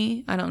 reading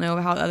me. I don't know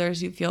how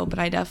others you feel, but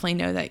I definitely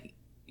know that,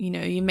 you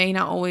know, you may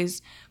not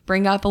always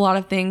bring up a lot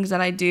of things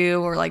that I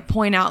do or like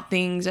point out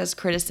things as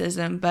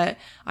criticism, but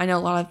I know a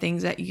lot of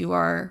things that you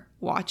are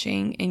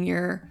watching and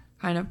you're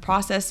kind of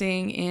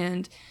processing,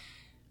 and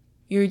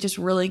you're just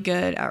really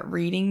good at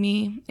reading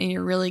me, and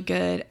you're really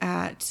good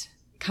at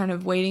kind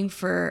of waiting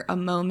for a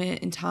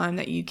moment in time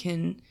that you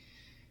can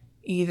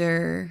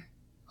either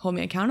hold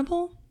me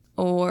accountable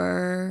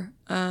or,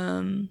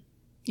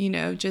 you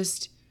know,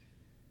 just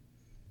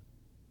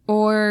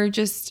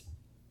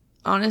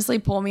honestly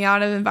pull me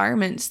out of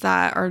environments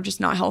that are just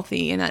not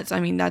healthy. And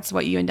that's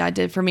what you and Dad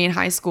did for me in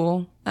high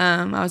school.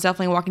 I was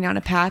definitely walking down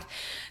a path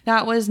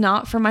that was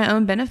not for my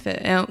own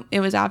benefit. It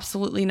was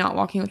absolutely not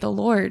walking with the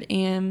Lord.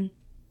 And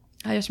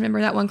I just remember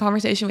that one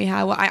conversation we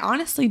had. Well, I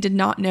honestly did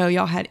not know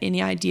y'all had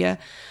any idea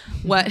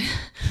what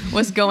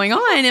was going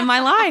on in my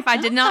life. I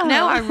did not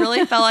know. I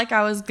really felt like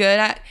I was good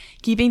at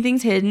keeping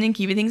things hidden and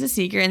keeping things a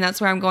secret. And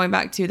that's where I'm going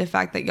back to the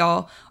fact that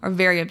y'all are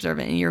very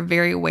observant and you're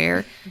very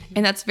aware.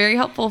 And that's very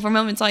helpful for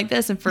moments like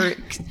this and for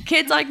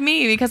kids like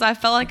me, because I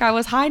felt like I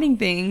was hiding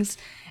things.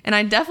 And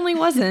I definitely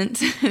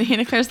wasn't.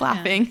 Anna Claire's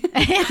laughing.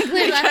 Anna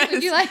Claire's laughing.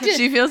 Would you like to?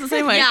 She feels the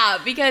same way. Yeah,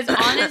 because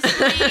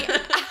honestly,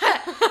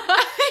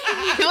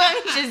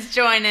 let me just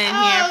join in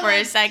here for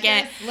a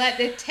second. Just let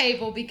the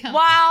table become.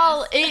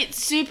 While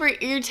it's super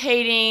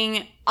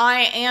irritating,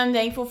 I am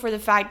thankful for the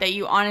fact that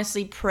you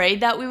honestly prayed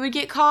that we would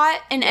get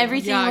caught in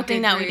every single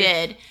thing that we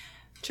did.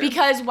 True.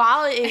 Because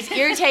while it is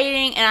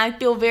irritating and I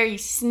feel very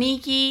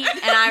sneaky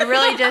and I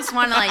really just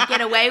want to like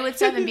get away with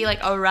stuff and be like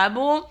a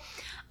rebel,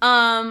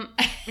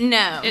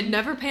 no. It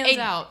never pans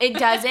out. It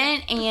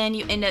doesn't, and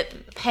you end up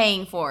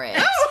paying for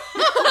it.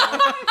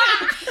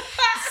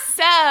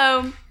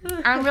 So,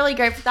 I'm really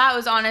grateful. That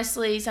was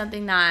honestly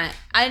something that,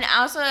 and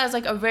also as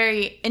like a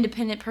very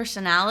independent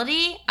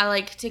personality, I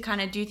like to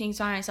kind of do things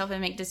by myself and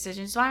make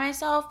decisions by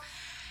myself,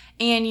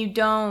 and you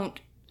don't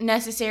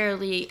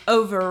necessarily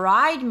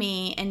override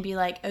me and be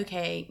like,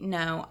 okay,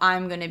 no,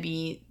 I'm going to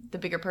be the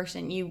bigger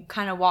person. You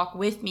kind of walk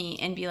with me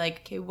and be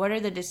like, okay, what are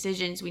the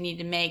decisions we need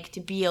to make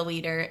to be a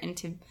leader and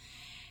to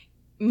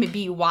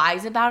be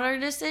wise about our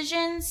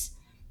decisions,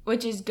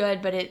 which is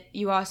good, but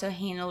you also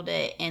handled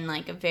it in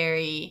like a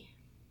very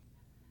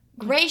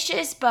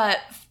gracious but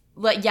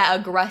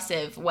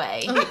aggressive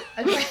way.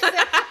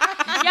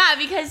 Yeah,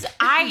 because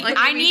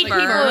I need people.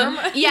 Firm.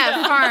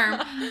 Yeah, firm.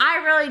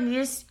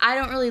 I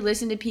don't really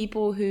listen to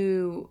people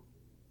who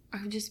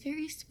are just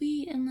very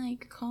sweet and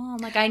like calm.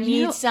 Like I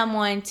need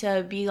someone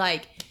to be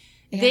like,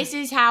 this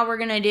is how we're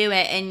gonna do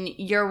it, and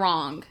you're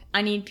wrong.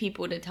 I need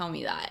people to tell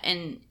me that,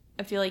 and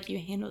I feel like you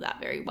handle that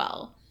very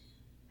well.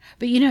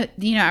 But you know,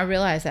 I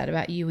realized that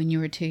about you when you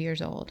were 2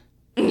 years old.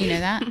 You know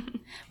that?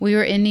 We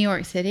were in New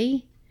York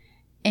City,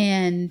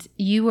 and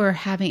you were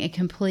having a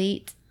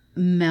complete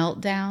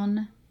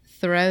meltdown,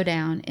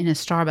 throwdown in a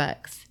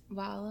Starbucks.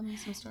 Wow, I love me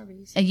some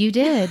Starbucks. And you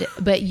did,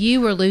 but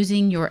you were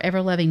losing your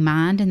ever-loving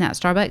mind in that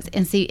Starbucks.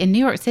 And see, in New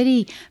York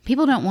City,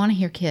 people don't want to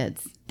hear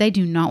kids. They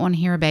do not want to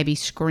hear a baby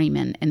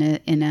screaming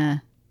in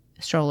a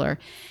stroller.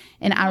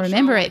 And I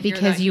remember it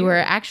because you were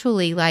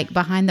actually like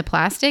behind the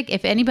plastic.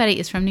 If anybody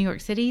is from New York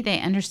City, they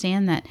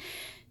understand that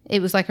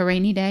it was like a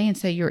rainy day, and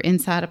so you were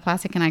inside a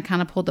plastic, and I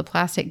kind of pulled the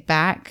plastic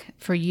back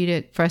for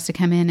us to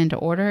come in and to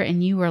order,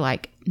 and you were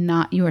like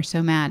you were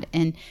so mad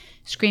and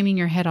screaming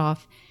your head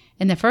off.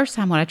 And the first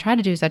time, what I tried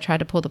to do is I tried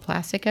to pull the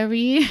plastic over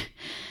you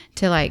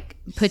to like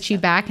put you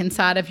back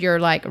inside of your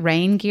like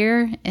rain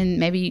gear, and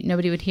maybe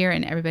nobody would hear,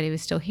 and everybody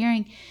was still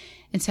hearing.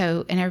 And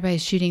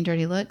everybody's shooting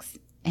dirty looks.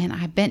 And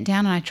I bent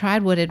down and I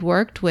tried what had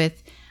worked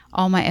with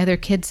all my other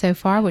kids so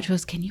far, which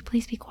was, can you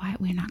please be quiet?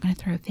 We're not going to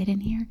throw a fit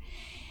in here.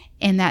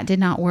 And that did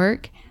not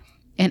work.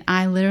 And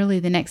I literally,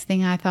 the next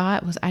thing I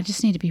thought was, I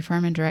just need to be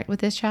firm and direct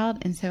with this child.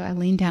 And so I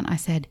leaned down. I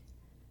said,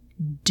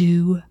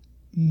 do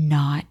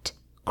not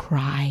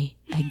cry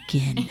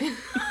again.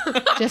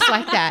 Just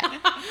like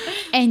that.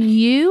 And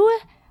you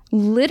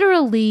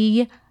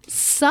literally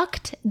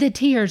sucked the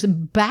tears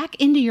back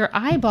into your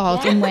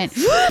eyeballs and went,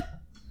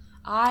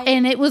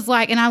 and it was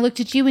like, and I looked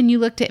at you and you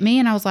looked at me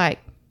and I was like,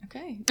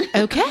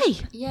 okay.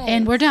 Yes.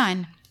 And we're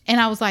done. And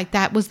I was like,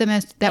 that was the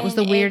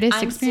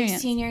weirdest experience. I'm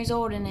 16 years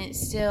old, and it's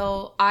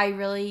still,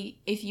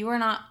 if you are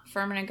not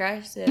firm and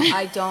aggressive,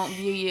 I don't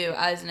view you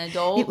as an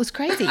adult. It was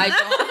crazy. I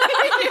don't.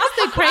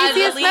 It's the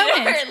craziest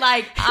moment.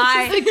 Like,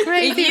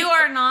 if you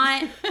are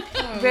not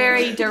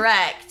very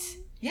direct,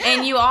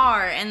 and you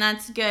are, and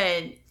that's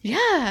good.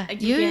 Yeah.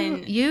 Like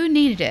you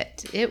needed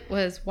it. It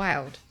was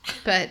wild.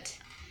 But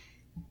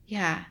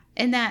yeah.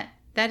 And that,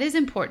 That is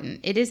important.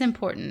 It is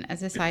important.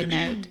 As a side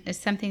note, it's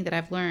something that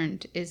I've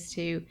learned is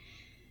to,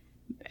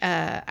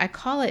 I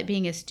call it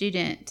being a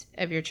student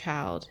of your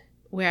child,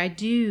 where I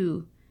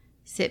do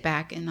sit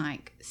back and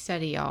like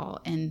study y'all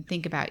and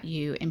think about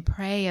you and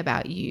pray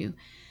about you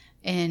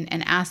and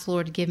ask the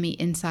Lord to give me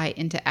insight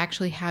into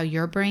actually how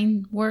your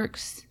brain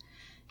works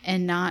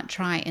and not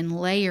try and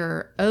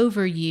layer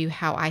over you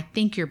how I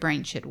think your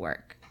brain should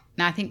work.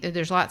 Now, I think that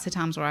there's lots of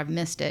times where I've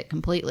missed it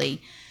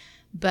completely,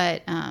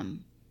 but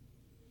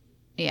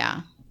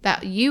yeah,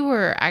 that you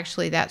were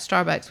actually, that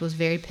Starbucks was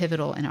very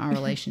pivotal in our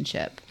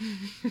relationship.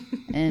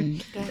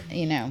 And,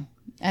 you know,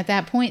 at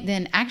that point,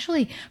 then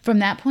actually from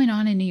that point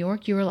on in New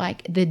York, you were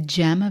like the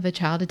gem of a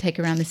child to take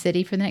around the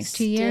city for the next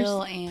 2 years.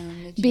 Still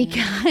am the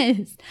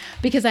gem.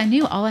 Because I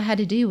knew all I had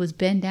to do was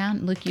bend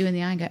down, look you in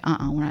the eye and go,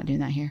 we're not doing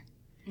that here.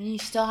 And you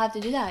still have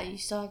to do that. You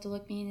still have to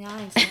look me in the eye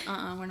and say,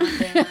 we're not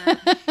doing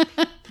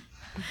that.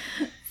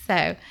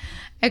 So,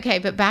 okay,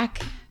 but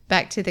back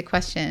to the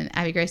question.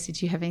 Abby Grace,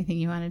 did you have anything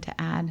you wanted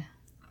to add?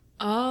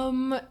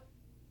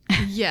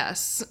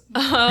 Yes.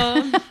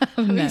 Let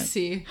me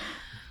see.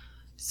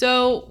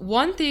 So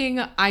one thing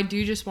I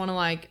do just want to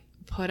like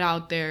put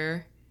out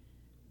there,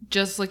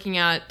 just looking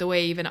at the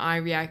way even I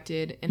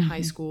reacted in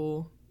high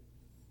school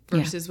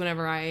versus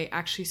whenever I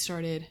actually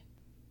started,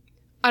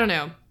 I don't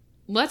know.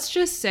 Let's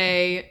just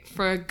say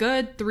for a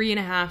good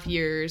 3.5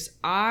 years,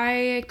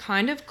 I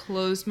kind of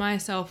closed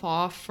myself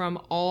off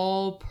from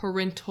all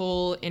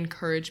parental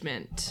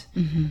encouragement.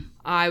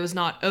 I was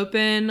not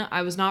open.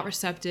 I was not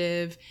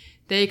receptive.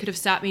 They could have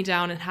sat me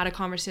down and had a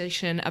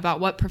conversation about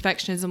what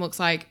perfectionism looks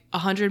like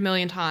 100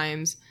 million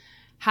times,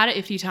 had it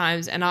a few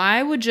times, and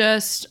I would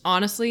just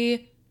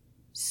honestly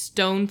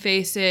stone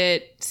face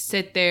it,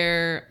 sit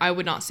there. I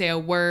would not say a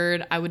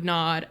word. I would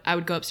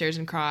go upstairs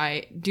and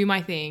cry, do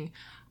my thing.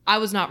 I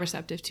was not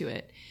receptive to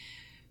it.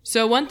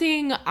 So one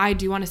thing I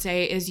do want to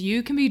say is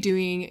you can be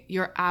doing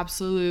your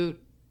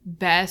absolute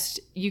best.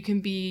 You can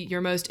be your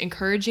most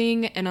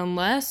encouraging. And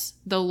unless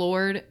the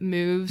Lord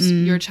moves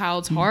your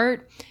child's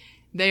heart,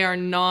 they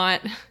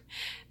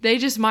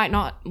just might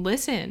not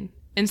listen.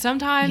 And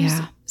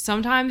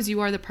sometimes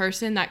you are the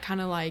person that kind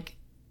of like,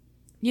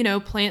 you know,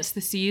 plants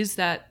the seeds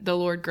that the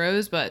Lord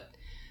grows. But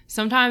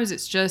sometimes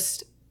it's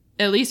just,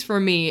 at least for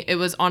me, it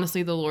was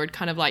honestly the Lord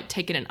kind of like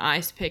taking an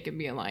ice pick and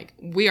being like,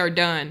 we are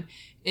done,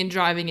 and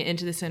driving it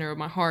into the center of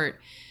my heart.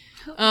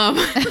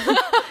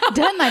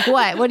 Done like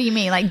what? What do you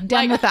mean? Like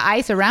done with the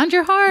ice around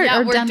your heart? Yeah,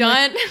 or we're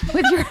done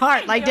with your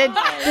heart? Like did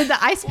the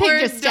ice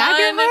pick just stab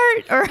your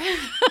heart? Or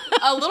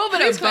a little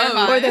bit of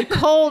both. Or the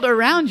cold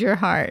around your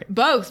heart?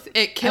 Both.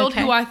 It killed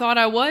who I thought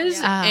I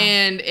was,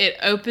 and it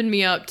opened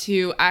me up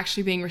to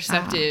actually being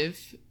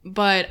receptive.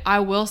 But I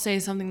will say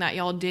something that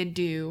y'all did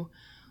do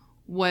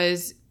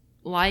was,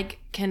 like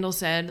Kendall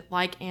said,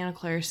 like Anna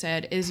Claire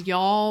said, is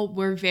y'all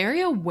were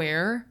very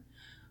aware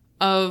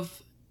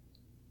of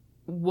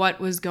what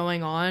was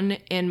going on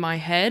in my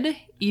head,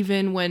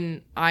 even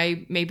when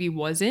I maybe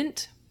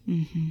wasn't,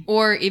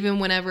 or even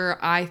whenever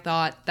I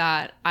thought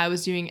that I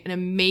was doing an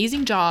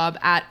amazing job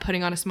at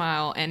putting on a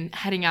smile and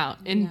heading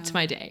out into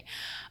my day.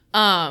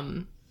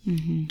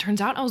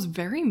 Turns out I was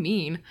very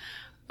mean.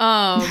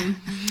 But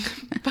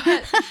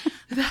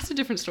that's a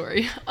different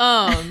story.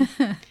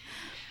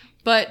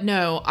 But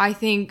no, I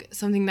think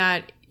something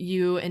that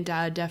you and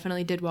Dad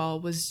definitely did well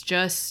was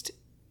just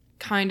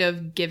kind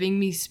of giving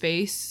me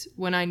space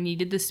when I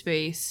needed the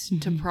space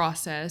to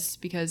process,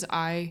 because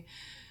I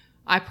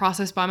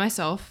process by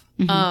myself.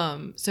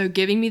 So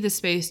giving me the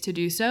space to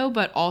do so,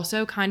 but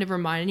also kind of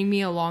reminding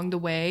me along the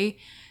way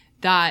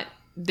that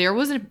there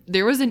was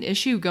an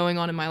issue going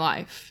on in my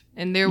life,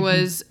 and there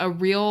was a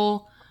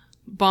real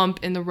bump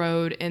in the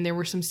road, and there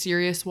were some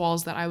serious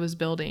walls that I was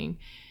building.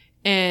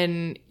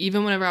 And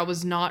even whenever I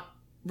was not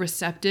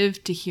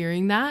receptive to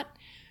hearing that,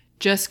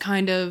 just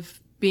kind of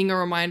being a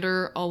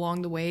reminder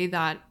along the way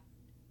that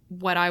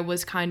what I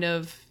was kind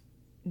of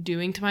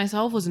doing to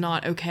myself was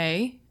not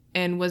okay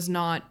and was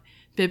not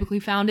biblically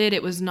founded.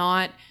 It was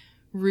not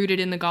rooted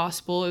in the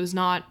gospel. It was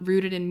not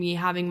rooted in me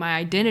having my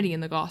identity in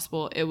the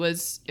gospel. It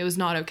was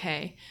not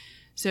okay.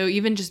 So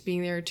even just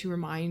being there to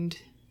remind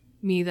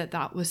me that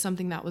that was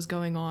something that was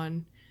going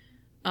on.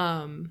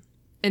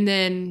 And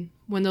then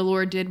when the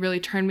Lord did really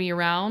turn me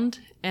around,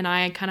 and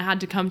I kind of had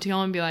to come to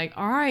y'all and be like,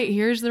 all right,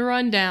 here's the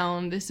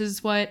rundown. This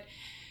is what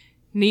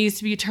needs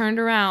to be turned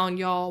around.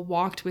 Y'all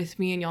walked with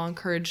me and y'all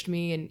encouraged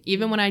me. And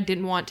even when I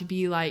didn't want to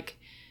be like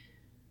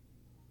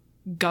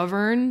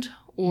governed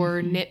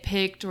or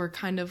nitpicked or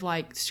kind of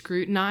like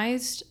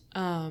scrutinized,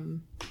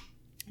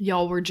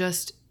 y'all were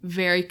just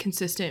very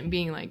consistent in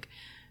being like,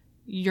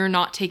 you're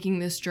not taking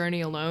this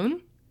journey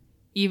alone.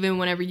 Even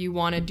whenever you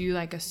want to do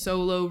like a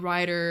solo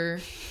writer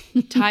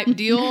type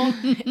deal,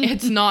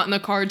 it's not in the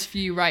cards for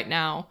you right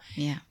now.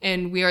 Yeah.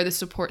 And we are the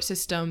support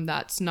system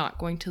that's not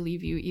going to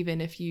leave you,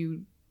 even if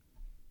you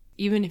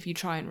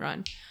try and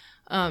run.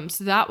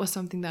 So that was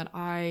something that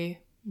I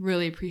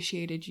really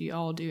appreciated you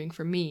all doing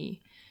for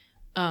me.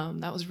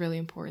 That was really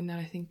important, that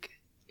I think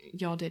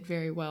y'all did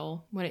very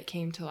well when it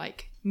came to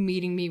like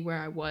meeting me where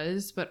I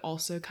was, but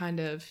also kind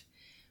of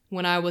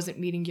when I wasn't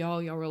meeting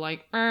y'all were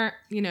like,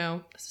 you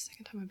know, that's the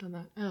second time I've done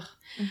that.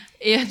 Ugh.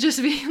 Yeah,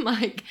 just being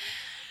like,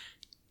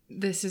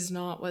 this is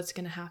not what's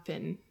going to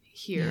happen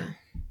here.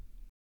 Yeah.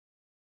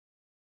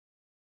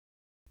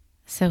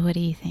 So what do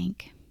you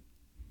think?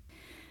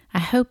 I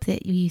hope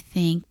that you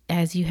think,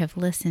 as you have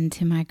listened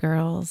to my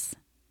girls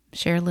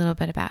share a little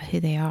bit about who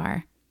they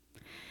are,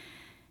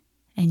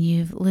 and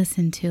you've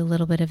listened to a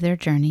little bit of their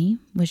journey,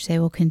 which they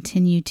will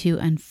continue to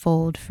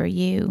unfold for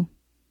you,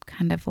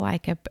 kind of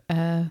like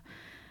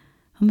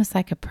almost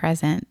like a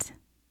present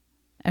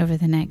over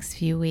the next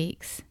few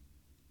weeks.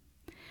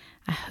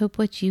 I hope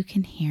what you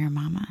can hear,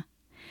 Mama,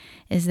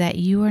 is that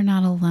you are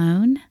not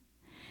alone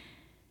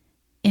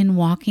in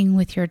walking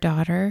with your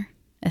daughter,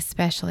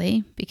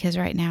 especially because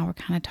right now we're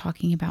kind of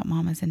talking about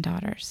mamas and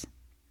daughters.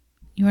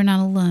 You are not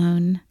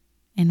alone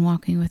in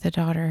walking with a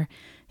daughter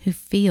who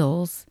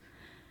feels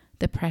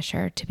the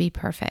pressure to be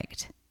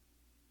perfect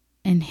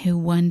and who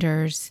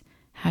wonders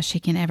how she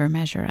can ever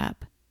measure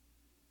up.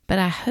 But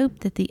I hope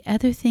that the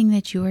other thing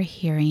that you are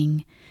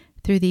hearing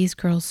through these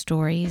girls'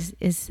 stories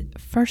is,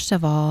 first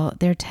of all,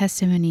 their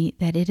testimony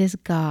that it is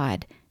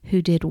God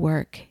who did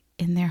work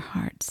in their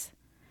hearts.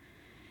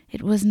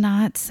 It was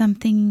not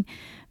something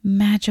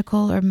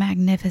magical or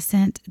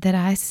magnificent that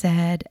I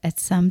said at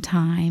some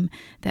time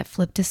that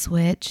flipped a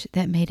switch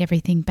that made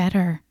everything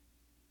better.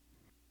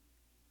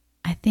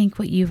 I think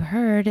what you've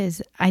heard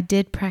is I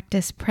did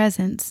practice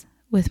presence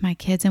with my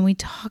kids, and we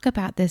talk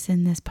about this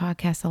in this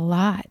podcast a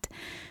lot,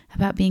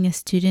 about being a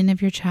student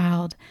of your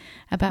child,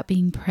 about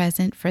being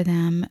present for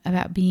them,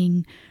 about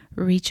being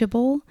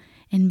reachable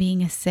and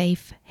being a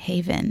safe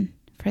haven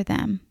for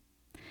them.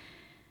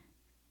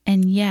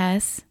 And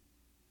yes,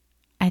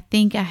 I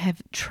think I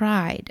have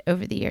tried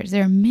over the years.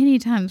 There are many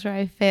times where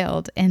I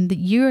failed, and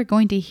you are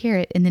going to hear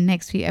it in the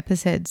next few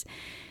episodes.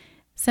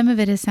 Some of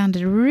it has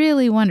sounded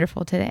really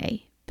wonderful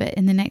today, but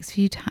in the next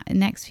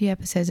few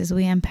episodes, as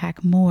we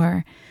unpack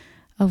more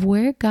of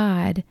where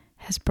God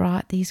has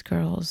brought these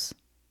girls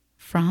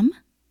from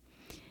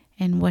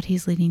and what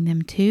He's leading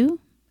them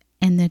to,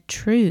 and the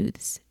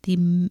truths, the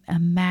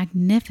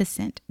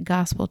magnificent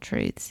gospel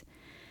truths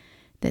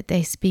that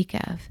they speak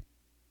of.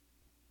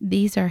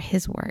 These are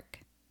His work.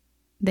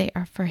 They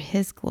are for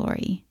His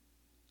glory.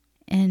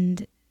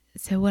 And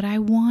so what I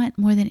want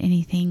more than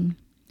anything,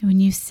 when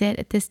you sit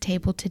at this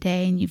table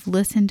today and you've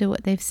listened to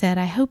what they've said,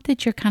 I hope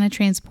that you're kind of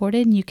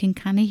transported and you can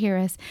kind of hear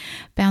us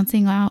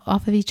bouncing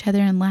off of each other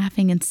and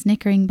laughing and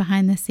snickering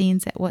behind the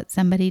scenes at what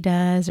somebody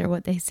does or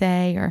what they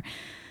say, or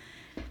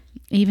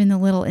even the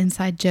little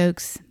inside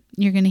jokes.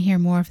 You're going to hear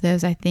more of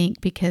those, I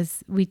think,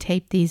 because we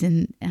taped these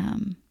in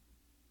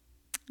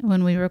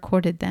when we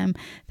recorded them,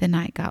 the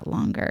night got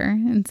longer.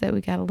 And so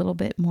we got a little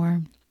bit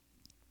more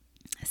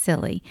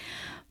silly.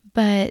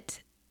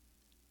 But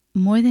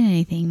more than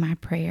anything, my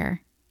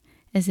prayer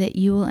is that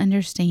you will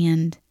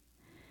understand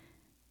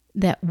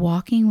that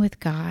walking with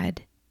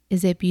God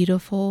is a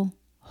beautiful,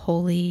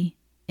 holy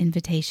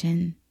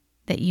invitation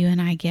that you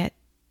and I get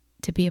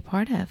to be a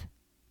part of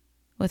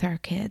with our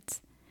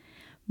kids.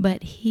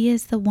 But He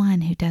is the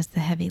one who does the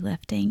heavy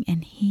lifting,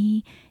 and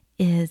He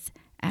is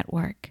at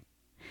work.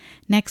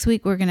 Next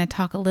week, we're going to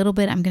talk a little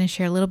bit. I'm going to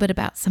share a little bit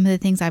about some of the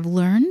things I've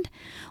learned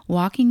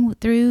walking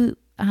through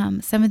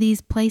some of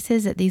these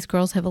places that these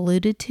girls have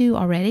alluded to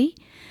already.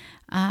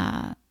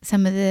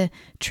 Some of the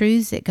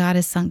truths that God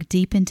has sunk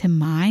deep into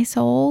my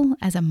soul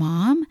as a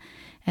mom,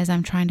 as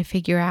I'm trying to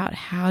figure out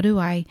how do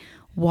I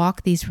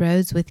walk these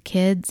roads with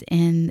kids,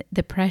 and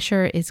the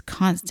pressure is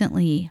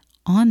constantly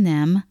on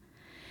them.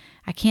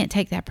 I can't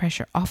take that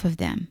pressure off of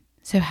them.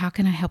 So how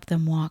can I help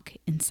them walk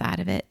inside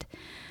of it?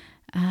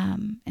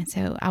 And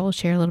so I will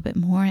share a little bit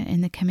more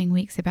in the coming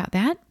weeks about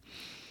that.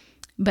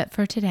 But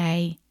for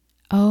today,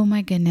 oh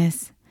my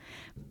goodness,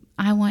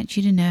 I want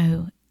you to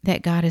know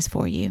that God is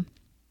for you.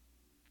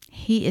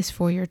 He is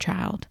for your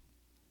child.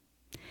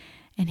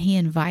 And He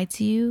invites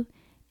you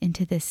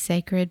into this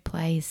sacred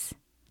place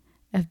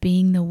of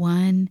being the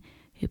one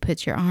who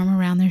puts your arm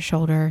around their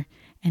shoulder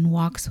and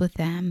walks with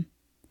them.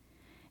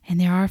 And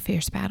there are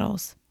fierce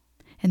battles.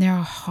 And there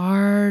are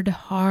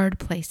hard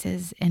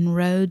places and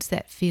roads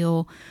that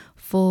feel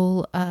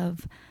full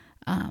of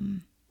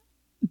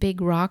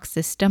big rocks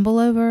to stumble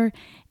over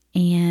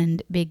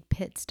and big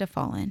pits to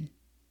fall in.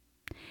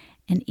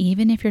 And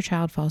even if your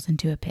child falls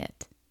into a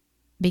pit,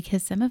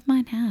 because some of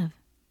mine have,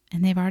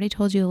 and they've already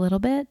told you a little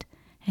bit,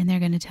 and they're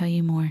going to tell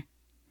you more,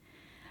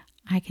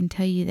 I can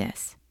tell you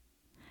this: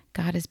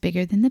 God is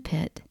bigger than the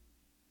pit.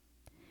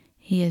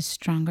 He is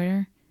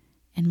stronger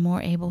and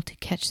more able to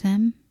catch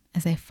them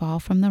as they fall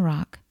from the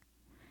rock,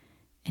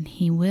 and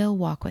He will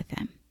walk with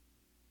them.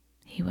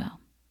 He will.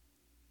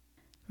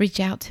 Reach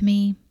out to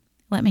me.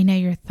 Let me know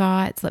your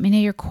thoughts. Let me know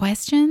your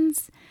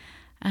questions.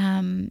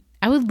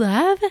 I would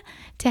love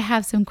to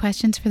have some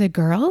questions for the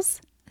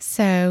girls.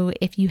 So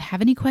if you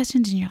have any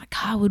questions and you're like,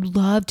 oh, I would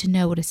love to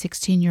know what a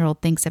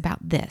 16-year-old thinks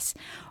about this,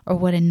 or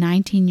what a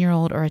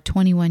 19-year-old or a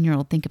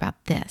 21-year-old think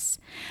about this,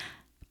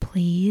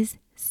 please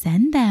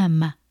send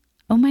them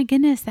oh my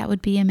goodness, that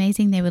would be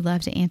amazing. They would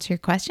love to answer your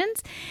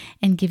questions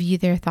and give you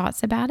their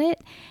thoughts about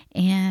it.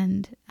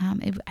 And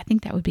I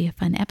think that would be a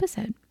fun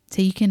episode.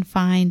 So you can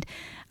find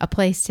a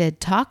place to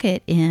talk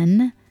it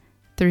in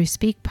through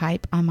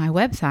SpeakPipe on my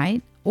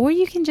website, or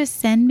you can just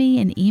send me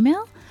an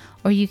email,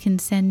 or you can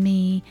send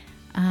me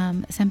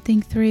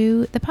something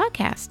through the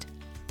podcast.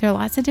 There are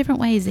lots of different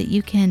ways that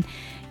you can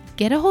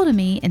get a hold of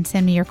me and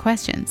send me your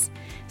questions.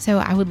 So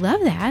I would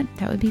love that.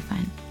 That would be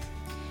fun.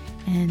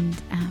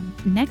 And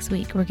next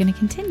week, we're going to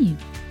continue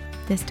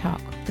this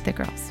talk with the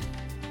girls.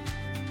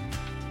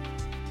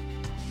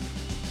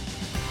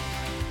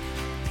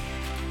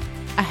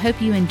 I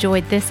hope you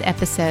enjoyed this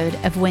episode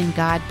of When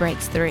God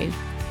Breaks Through.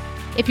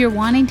 If you're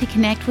wanting to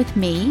connect with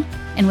me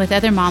and with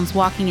other moms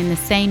walking in the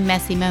same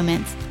messy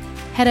moments,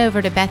 head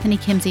over to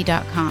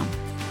BethanyKimsey.com.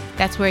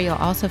 That's where you'll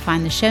also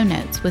find the show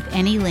notes with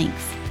any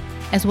links,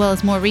 as well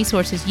as more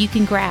resources you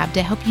can grab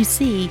to help you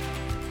see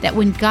that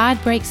when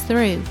God breaks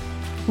through,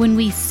 when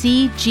we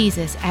see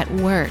Jesus at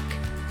work,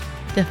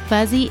 the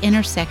fuzzy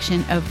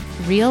intersection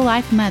of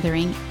real-life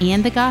mothering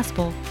and the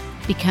gospel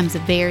becomes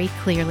very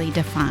clearly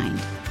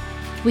defined.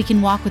 We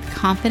can walk with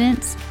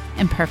confidence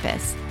and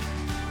purpose.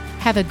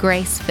 Have a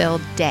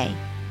grace-filled day.